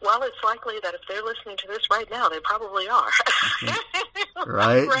 Well, it's likely that if they're listening to this right now, they probably are.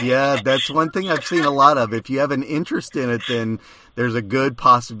 Right? Yeah, that's one thing I've seen a lot of. If you have an interest in it, then there's a good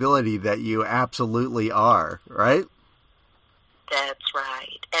possibility that you absolutely are, right? That's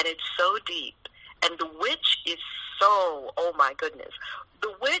right. And it's so deep. And the witch is so, oh my goodness.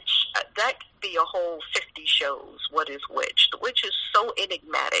 The witch, that could be a whole 50 shows, What is Witch? The witch is so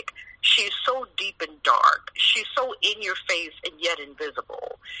enigmatic. She's so deep and dark. She's so in your face and yet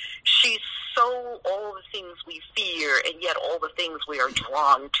invisible. She's so all the things we fear and yet all the things we are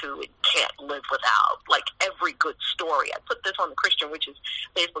drawn to and can't live without. Like every good story. I put this on the Christian Witches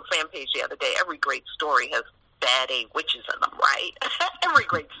Facebook fan page the other day. Every great story has bad A witches in them, right? Every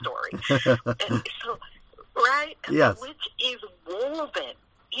great story. And so, right? Yes. The witch is woven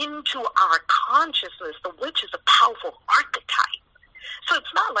into our consciousness. The witch is a powerful archetype. So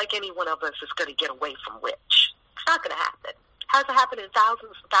it's not like any one of us is going to get away from witch. It's not going to happen. It hasn't happened in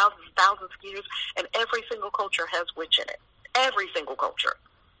thousands and thousands and thousands of years, and every single culture has witch in it. Every single culture.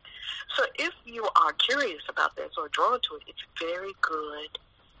 So if you are curious about this or drawn to it, it's very good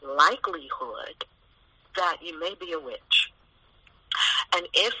likelihood that you may be a witch. And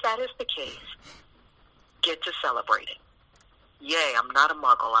if that is the case, get to celebrating. Yay, I'm not a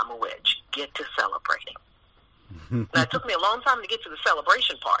muggle, I'm a witch. Get to celebrating. Now, it took me a long time to get to the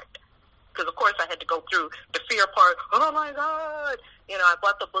celebration part. Because, of course, I had to go through the fear part. Oh, my God. I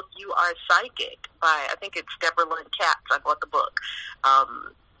bought the book You Are Psychic by, I think it's Deborah Lynn Katz. I bought the book.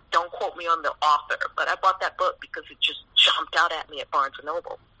 Don't quote me on the author, but I bought that book because it just jumped out at me at Barnes &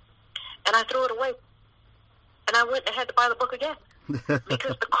 Noble. And I threw it away. And I went and had to buy the book again.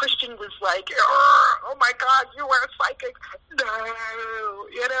 Because the Christian was like, oh my God, you are a psychic.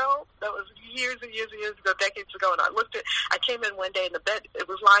 No, that was years and years and years ago, decades ago. And I came in one day and the bed, it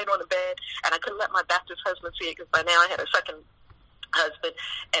was lying on the bed, and I couldn't let my Baptist husband see it because by now I had a second husband,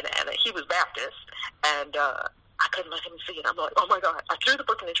 and he was Baptist, and I couldn't let him see it. I'm like, oh my God. I threw the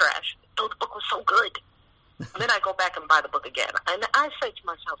book in the trash. Oh, the book was so good. And then I go back and buy the book again. And I say to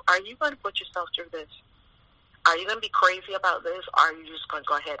myself, are you going to put yourself through this? Are you going to be crazy about this, or are you just going to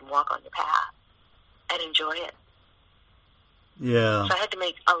go ahead and walk on your path and enjoy it? Yeah. So I had to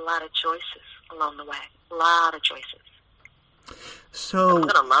make a lot of choices, along the way. A lot of choices. So I'm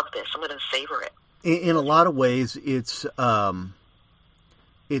going to love this. I'm going to savor it. In a lot of ways, it's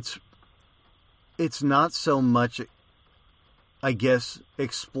not so much, I guess,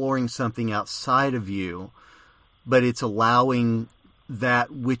 exploring something outside of you, but it's allowing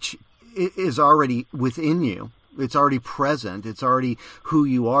that which is already within you. It's already present. It's already who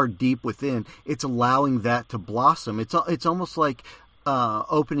you are deep within. It's allowing that to blossom. It's almost like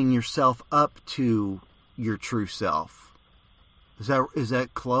opening yourself up to your true self. Is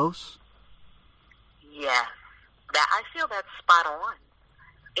that close? Yes. I feel that's spot on.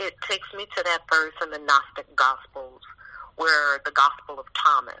 It takes me to that verse in the Gnostic Gospels, where the Gospel of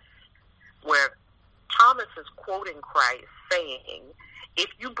Thomas, where Thomas is quoting Christ saying, if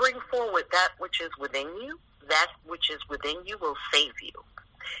you bring forward that which is within you, that which is within you will save you.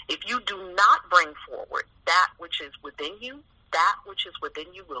 If you do not bring forward that which is within you, that which is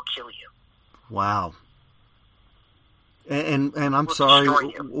within you will kill you. Wow. And I'm sorry,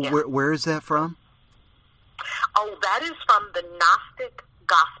 where is that from? Oh, that is from the Gnostic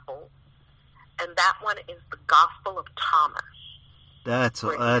Gospel, and that one is the Gospel of Thomas. That's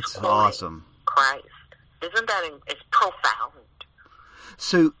awesome. Christ. Isn't that it's profound?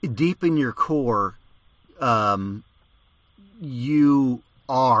 So deep in your core, you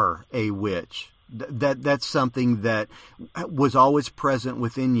are a witch. That's something that was always present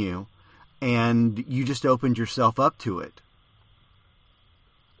within you, and you just opened yourself up to it.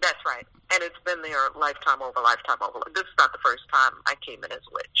 That's right. And it's been there lifetime over lifetime over. This is not the first time I came in as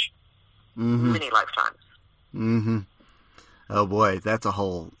a witch. Mm-hmm. Many lifetimes. Mm-hmm. Oh, boy, that's a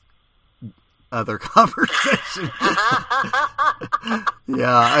whole other conversation.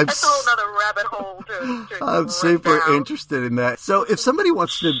 Yeah, that's a whole other rabbit hole. I'm super interested in that. So if somebody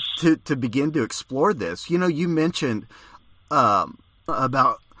wants to begin to explore this, you mentioned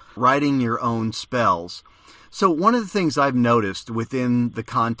about writing your own spells. So one of the things I've noticed within the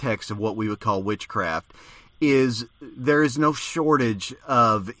context of what we would call witchcraft is there is no shortage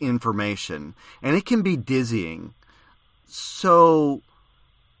of information, and it can be dizzying. So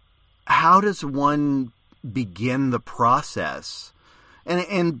how does one begin the process?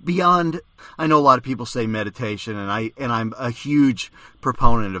 And beyond, I know a lot of people say meditation, and I'm a huge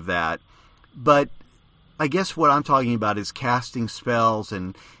proponent of that. But I guess what I'm talking about is casting spells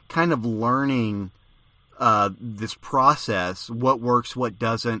and kind of learning this process, what works, what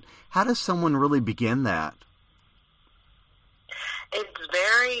doesn't. How does someone really begin that?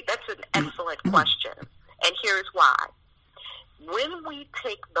 That's an excellent question. And here's why. When we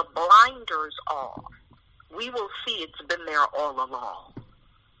take the blinders off, we will see it's been there all along.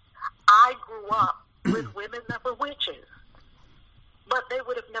 I grew up with women that were witches, but they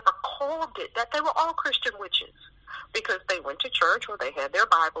would have never called it that. They were all Christian witches because they went to church or they had their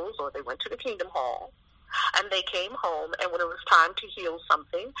Bibles or they went to the Kingdom Hall. And they came home, and when it was time to heal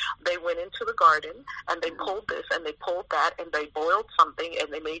something, they went into the garden, and they pulled this, and they pulled that, and they boiled something, and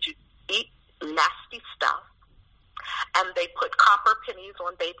they made you eat nasty stuff. And they put copper pennies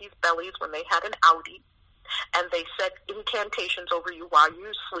on babies' bellies when they had an outie, and they said incantations over you while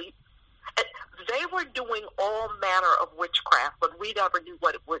you sleep. And they were doing all manner of witchcraft, but we never knew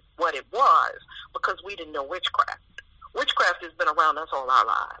what it was because we didn't know witchcraft. Witchcraft has been around us all our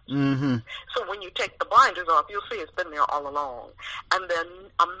lives. Mm-hmm. So when you take the blinders off, you'll see it's been there all along. And the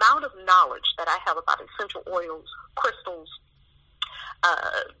amount of knowledge that I have about essential oils, crystals,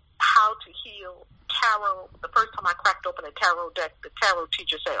 how to heal, tarot. The first time I cracked open a tarot deck, the tarot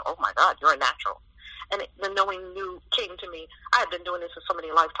teacher said, "Oh my God, you're a natural." And the knowing came to me. I had been doing this for so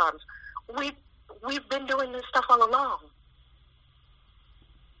many lifetimes. We've been doing this stuff all along.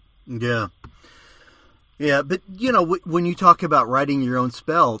 Yeah. Yeah, but, when you talk about writing your own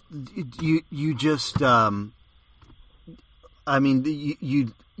spell, you just, you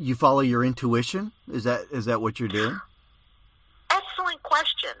follow your intuition? Is that what you're doing? Excellent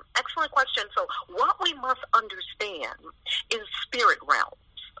question. So what we must understand is spirit realms.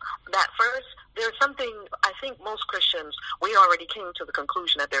 That first, there's something, I think most Christians, we already came to the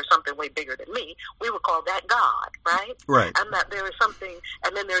conclusion that there's something way bigger than me. We would call that God, right? Right. And that there is something,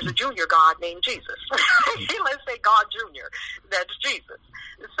 and then there's a junior God named Jesus. Let's say God Junior. That's Jesus.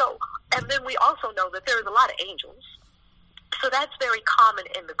 So, and then we also know that there's a lot of angels. So that's very common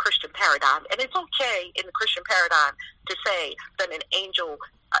in the Christian paradigm. And it's okay in the Christian paradigm to say that an angel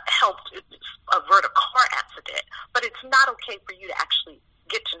helped avert a car accident, but it's not okay for you to actually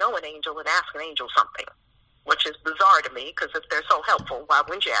get to know an angel and ask an angel something, which is bizarre to me because if they're so helpful, why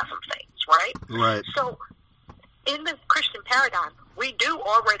wouldn't you ask them things, right? Right. So in the Christian paradigm, we do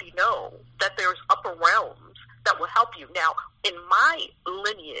already know that there's upper realms that will help you. Now, in my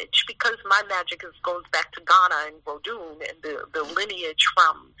lineage, because my magic goes back to Ghana and Vodun, and the lineage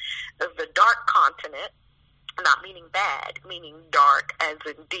from the dark continent, not meaning bad, meaning dark as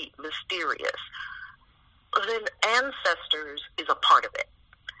in deep, mysterious, then ancestors is a part of it.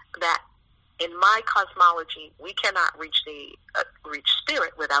 That in my cosmology, we cannot reach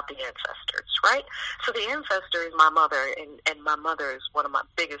spirit without the ancestors, right? So the ancestor is my mother, and my mother is one of my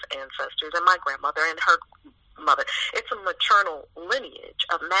biggest ancestors, and my grandmother and her mother. It's a maternal lineage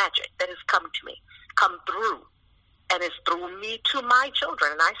of magic that has come to me, come through, and it's through me to my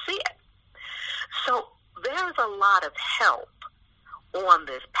children, and I see it. So there's a lot of help on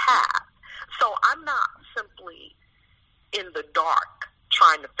this path. So I'm not simply in the dark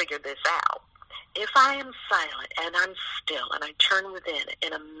trying to figure this out. If I am silent and I'm still and I turn within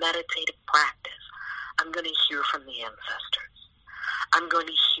in a meditative practice, I'm going to hear from the ancestors. I'm going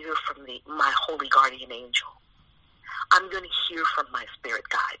to hear from my holy guardian angel. I'm going to hear from my spirit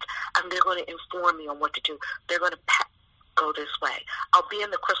guides. And they're going to inform me on what to do. They're going to go this way. I'll be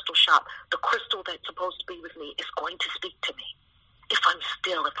in the crystal shop. The crystal that's supposed to be with me is going to speak to me. If I'm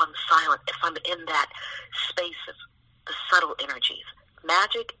still, if I'm silent, if I'm in that space of the subtle energies.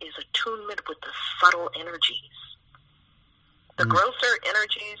 Magic is attunement with the subtle energies. The grosser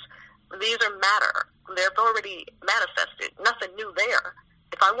energies, these are matter. They've already manifested. Nothing new there.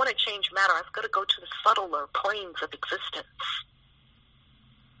 If I want to change matter, I've got to go to the subtler planes of existence.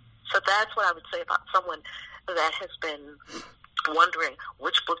 So that's what I would say about someone that has been wondering,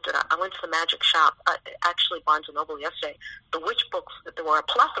 which book did I went to the magic shop, actually Barnes & Noble yesterday. The witch books, there were a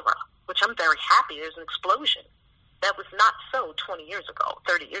plethora, which I'm very happy. There's an explosion. That was not so 20 years ago,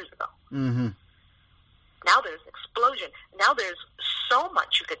 30 years ago. Mm-hmm. Now there's an explosion. Now there's so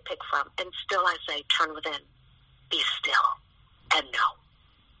much you could pick from. And still I say, turn within, be still, and know.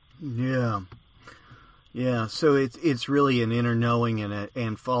 Yeah. Yeah, so it's really an inner knowing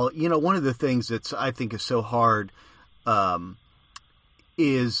and follow. You know, one of the things that's I think is so hard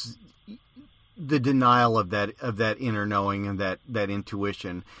is the denial of that inner knowing and that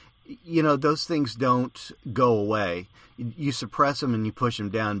intuition. You know, those things don't go away. You suppress them and you push them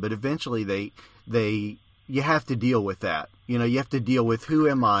down, but eventually you have to deal with that. You know, you have to deal with who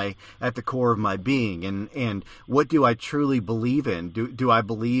am I at the core of my being, and what do I truly believe in? Do I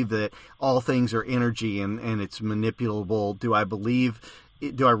believe that all things are energy and it's manipulable? Do I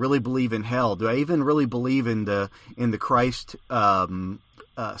really believe in hell? Do I even really believe in the Christ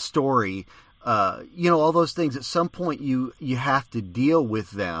story? You know, all those things. At some point, you have to deal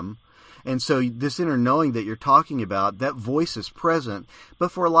with them. And so this inner knowing that you're talking about, that voice is present,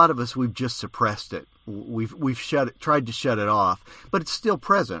 but for a lot of us, we've just suppressed it. We've tried to shut it off, but it's still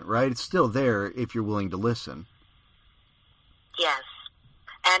present, right? It's still there if you're willing to listen. Yes,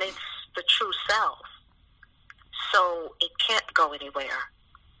 and it's the true self, so it can't go anywhere.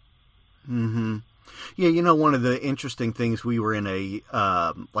 Mm-hmm. Yeah, you know, one of the interesting things, we were in a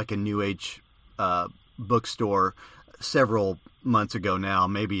New Age bookstore several months ago now,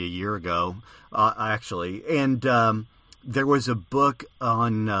 maybe a year ago, actually, and there was a book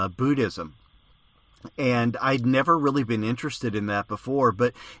on Buddhism. And I'd never really been interested in that before,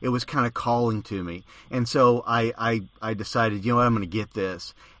 but it was kind of calling to me. And so I decided, you know what, I'm going to get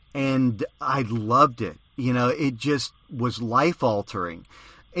this. And I loved it. You know, it just was life-altering.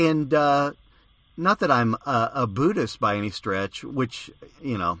 And not that I'm a Buddhist by any stretch, which,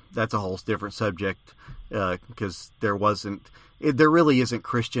 you know, that's a whole different subject, because there really isn't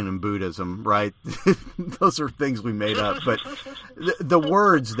Christian in Buddhism, right? Those are things we made up. But the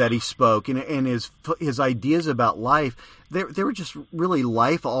words that he spoke and his ideas about life, they were just really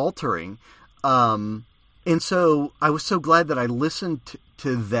life-altering. And so I was so glad that I listened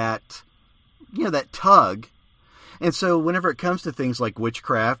to that, you know, that tug. And so whenever it comes to things like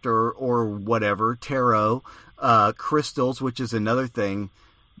witchcraft or whatever, tarot, crystals, which is another thing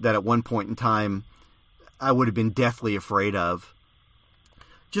that at one point in time I would have been deathly afraid of,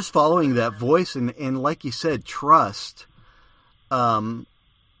 just following that voice and like you said, trust. But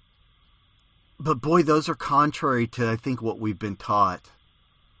boy, those are contrary to, I think, what we've been taught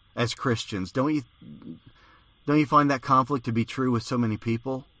as Christians. Don't you find that conflict to be true with so many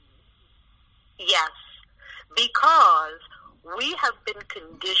people? Yes, because we have been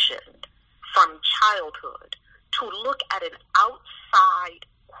conditioned from childhood to look at an outside,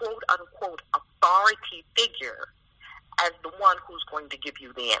 quote-unquote, authority figure as the one who's going to give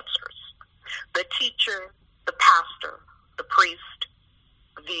you the answers. The teacher, the pastor, the priest,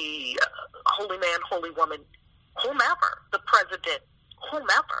 the holy man, holy woman, whomever, the president,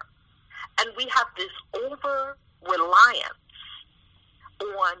 whomever. And we have this over-reliance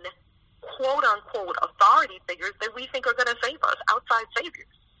on quote-unquote authority figures that we think are going to save us, outside saviors.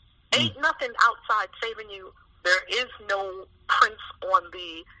 Ain't nothing outside saving you. There is no prince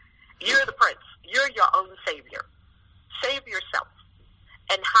you're the prince. You're your own savior. Save yourself.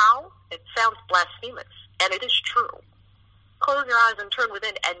 And how? It sounds blasphemous, and it is true. Close your eyes and turn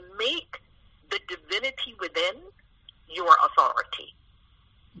within and make the divinity within your authority.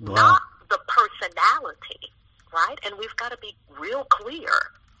 Wow. Not the personality, right? And we've got to be real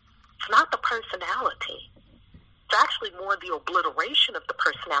clear. It's not the personality. It's actually more the obliteration of the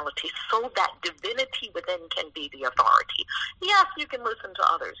personality so that divinity within can be the authority. Yes, you can listen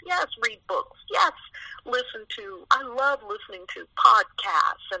to others. Yes, read books. Yes, I love listening to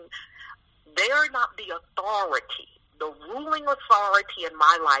podcasts, and they're not the authority. The ruling authority in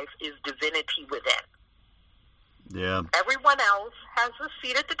my life is divinity within. Yeah. Everyone else has a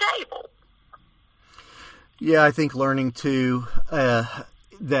seat at the table. Yeah, I think learning to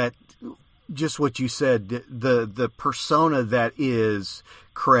that just what you said, the persona that is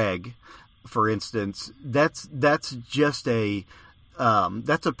Craig, for instance, that's just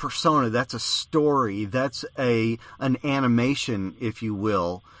that's a persona, that's a story, that's an animation, if you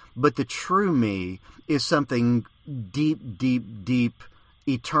will. But the true me is something deep,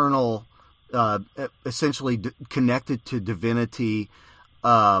 eternal, essentially connected to divinity,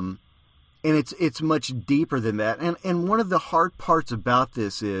 and it's much deeper than that. And one of the hard parts about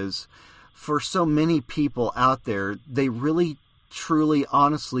this is, for so many people out there, they really, truly,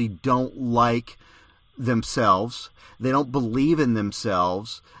 honestly don't like themselves. They don't believe in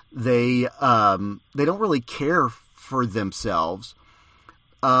themselves. They don't really care for themselves.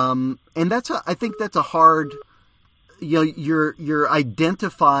 And I think that's a hard, you're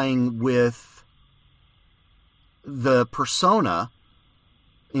identifying with the persona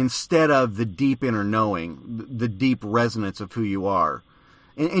instead of the deep inner knowing, the deep resonance of who you are.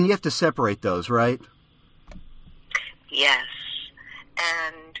 And you have to separate those, right? Yes.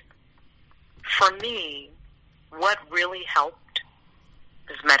 And for me, what really helped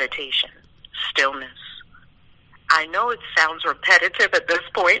is meditation, stillness. I know it sounds repetitive at this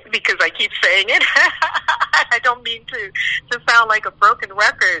point because I keep saying it. I don't mean to sound like a broken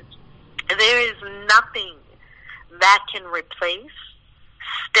record. There is nothing that can replace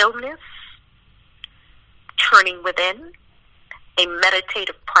stillness, turning within, a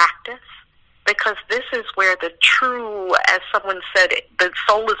meditative practice, because this is where the true, as someone said, the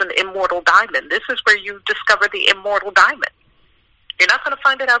soul is an immortal diamond. This is where you discover the immortal diamond. You're not going to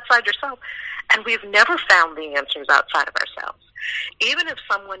find it outside yourself. And we've never found the answers outside of ourselves. Even if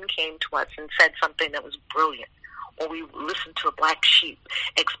someone came to us and said something that was brilliant, or we listened to a Black Sheep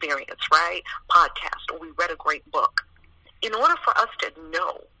experience, right, podcast, or we read a great book, in order for us to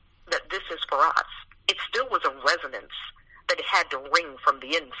know that this is for us, it still was a resonance that it had to ring from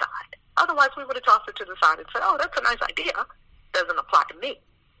the inside. Otherwise, we would have tossed it to the side and said, oh, that's a nice idea. Doesn't apply to me.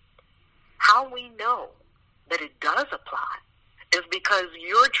 How we know that it does apply is because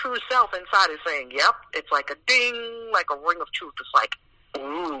your true self inside is saying, yep, it's like a ding, like a ring of truth. It's like,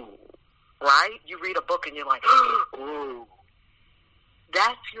 ooh, right? You read a book and you're like, ooh.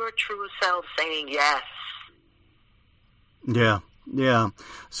 That's your true self saying yes. Yeah.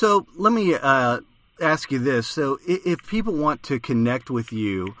 So let me ask you this. So if people want to connect with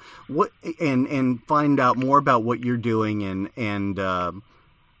you, and find out more about what you're doing and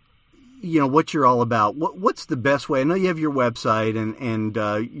what you're all about, what's the best way? I know you have your website and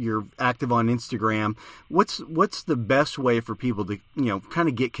you're active on Instagram. What's the best way for people to kind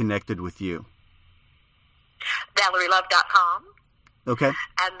of get connected with you? ValerieLove.com. Okay.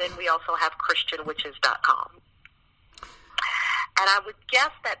 And then we also have ChristianWitches.com. And I would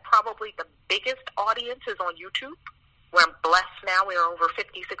guess that probably the biggest audience is on YouTube. We're blessed now. We are over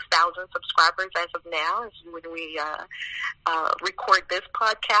 56,000 subscribers as of now, as when we record this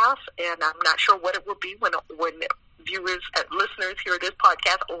podcast. And I'm not sure what it will be when viewers, listeners hear this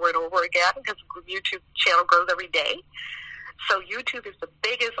podcast over and over again, because the YouTube channel grows every day. So YouTube is the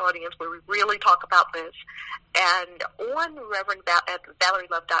biggest audience where we really talk about this. And on at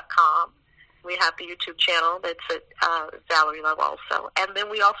ValerieLove.com, we have the YouTube channel that's at Valerie Love also. And then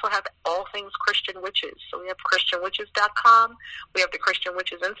we also have all things Christian Witches. So we have ChristianWitches.com, we have the Christian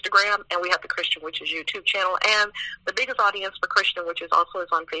Witches Instagram, and we have the Christian Witches YouTube channel. And the biggest audience for Christian Witches also is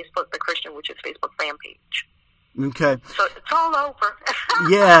on Facebook, the Christian Witches Facebook fan page. Okay. So it's all over.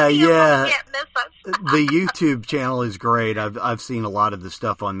 Yeah. You can't miss us. The YouTube channel is great. I've seen a lot of the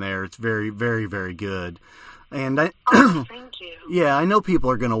stuff on there. It's very, very, very good. And thank you. Yeah, I know people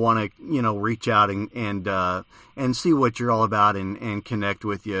are going to want to, reach out and see what you're all about and connect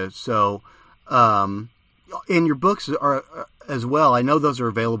with you. So, and your books are as well. I know those are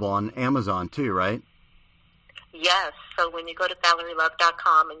available on Amazon too, right? Yes. So when you go to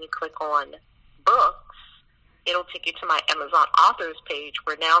ValerieLove.com and you click on books, it'll take you to my Amazon authors page,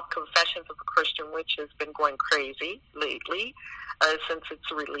 where now Confessions of a Christian Witch has been going crazy lately since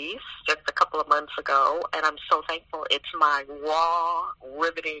its release just a couple of months ago. And I'm so thankful. It's my raw,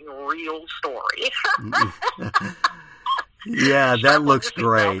 riveting, real story. Yeah, that looks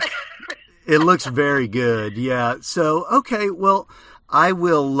great. It looks very good. Yeah. So, okay. Well, I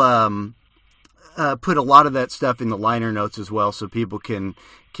will put a lot of that stuff in the liner notes as well, so people can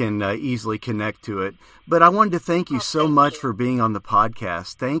easily connect to it. But I wanted to thank you so much for being on the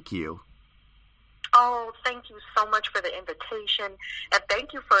podcast. Thank you. Oh, thank you so much for the invitation. And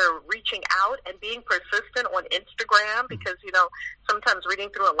thank you for reaching out and being persistent on Instagram, because, sometimes reading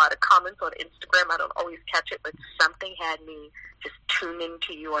through a lot of comments on Instagram, I don't always catch it, but something had me just tune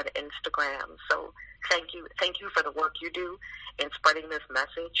into you on Instagram. So thank you. Thank you for the work you do in spreading this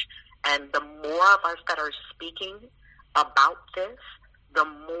message. And the more of us that are speaking about this, the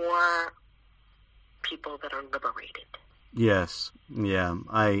more people that are liberated. Yes. Yeah,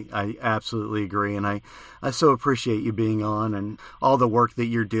 I absolutely agree. And I so appreciate you being on and all the work that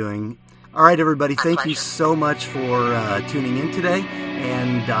you're doing. All right, everybody. Thank you so much for tuning in today.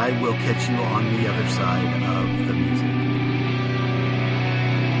 And I will catch you on the other side of the music.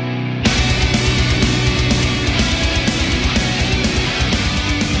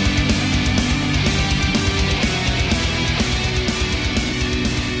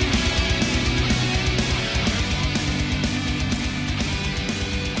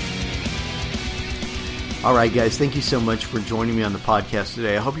 All right, guys, thank you so much for joining me on the podcast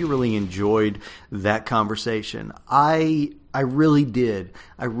today. I hope you really enjoyed that conversation. I really did.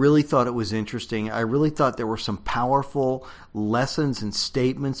 I really thought it was interesting. I really thought there were some powerful lessons and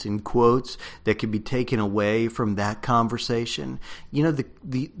statements and quotes that could be taken away from that conversation.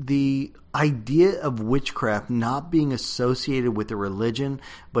 The idea of witchcraft not being associated with a religion,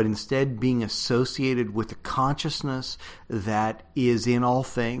 but instead being associated with the consciousness that is in all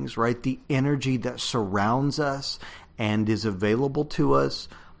things, right? The energy that surrounds us and is available to us.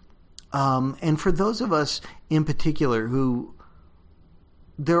 And for those of us in particular who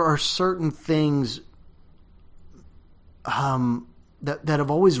there are certain things that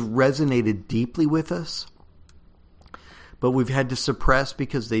have always resonated deeply with us, but we've had to suppress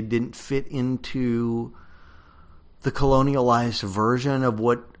because they didn't fit into the colonialized version of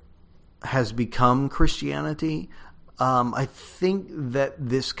what has become Christianity. I think that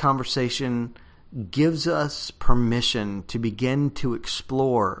this conversation gives us permission to begin to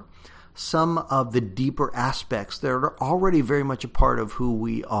explore some of the deeper aspects that are already very much a part of who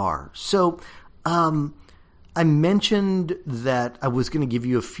we are. So I mentioned that I was going to give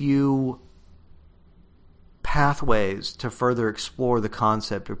you a few pathways to further explore the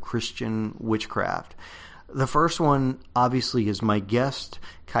concept of Christian witchcraft. The first one, obviously, is my guest,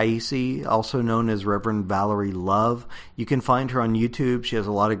 Kaisi, also known as Reverend Valerie Love. You can find her on YouTube. She has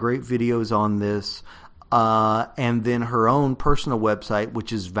a lot of great videos on this. And then her own personal website,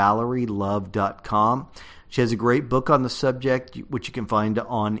 which is ValerieLove.com. She has a great book on the subject, which you can find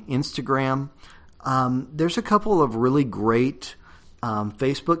on Instagram. There's a couple of really great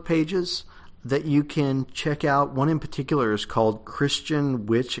Facebook pages that you can check out. One in particular is called Christian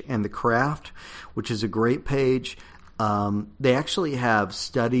Witch and the Craft, which is a great page. They actually have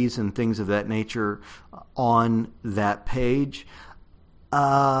studies and things of that nature on that page.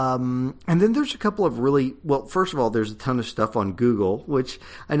 And then there's a couple of first of all, there's a ton of stuff on Google, which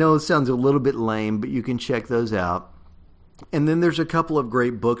I know sounds a little bit lame, but you can check those out. And then there's a couple of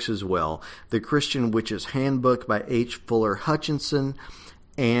great books as well. The Christian Witch's Handbook by H. Fuller Hutchinson,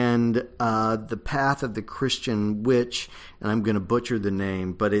 and The Path of the Christian Witch, and I'm going to butcher the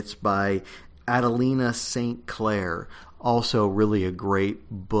name, but it's by Adelina St. Clair, also really a great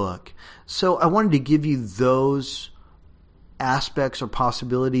book. So I wanted to give you those aspects or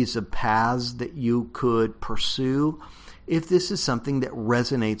possibilities of paths that you could pursue if this is something that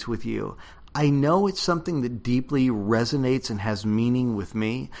resonates with you. I know it's something that deeply resonates and has meaning with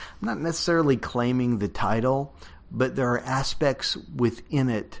me. I'm not necessarily claiming the title, but there are aspects within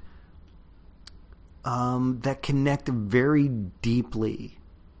it that connect very deeply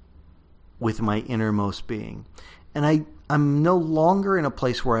with my innermost being. And I'm no longer in a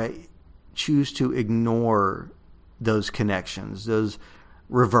place where I choose to ignore those connections, those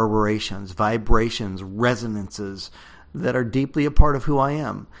reverberations, vibrations, resonances that are deeply a part of who I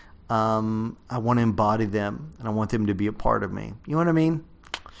am. I want to embody them, and I want them to be a part of me. You know what I mean?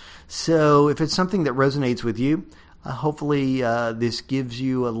 So if it's something that resonates with you, hopefully this gives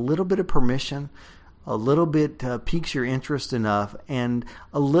you a little bit of permission a little bit piques your interest enough, and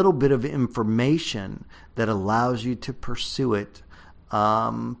a little bit of information that allows you to pursue it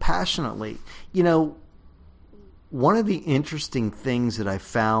passionately. You know, one of the interesting things that I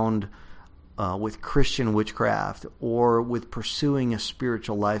found with Christian witchcraft or with pursuing a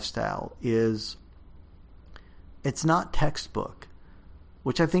spiritual lifestyle is it's not textbook,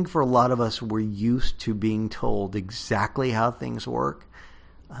 which I think for a lot of us, we're used to being told exactly how things work.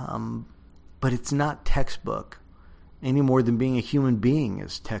 But it's not textbook any more than being a human being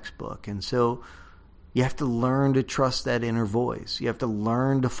is textbook. And so you have to learn to trust that inner voice. You have to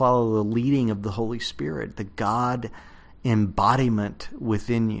learn to follow the leading of the Holy Spirit, the God embodiment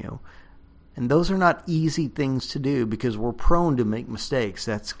within you. And those are not easy things to do because we're prone to make mistakes.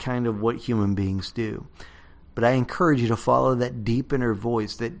 That's kind of what human beings do. But I encourage you to follow that deep inner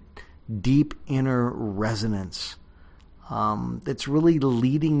voice, that deep inner resonance that's really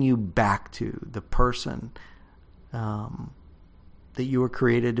leading you back to the person that you were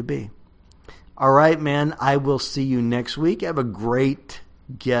created to be. All right, man, I will see you next week. I have a great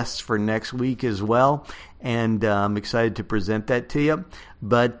guest for next week as well, and I'm excited to present that to you.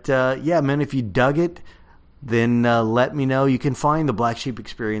 But yeah, man, if you dug it, then let me know. You can find the Black Sheep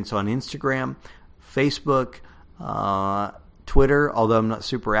Experience on Instagram, Facebook, Twitter, although I'm not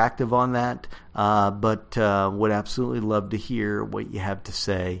super active on that, but would absolutely love to hear what you have to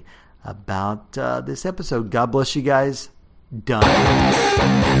say about this episode. God bless you guys. Done.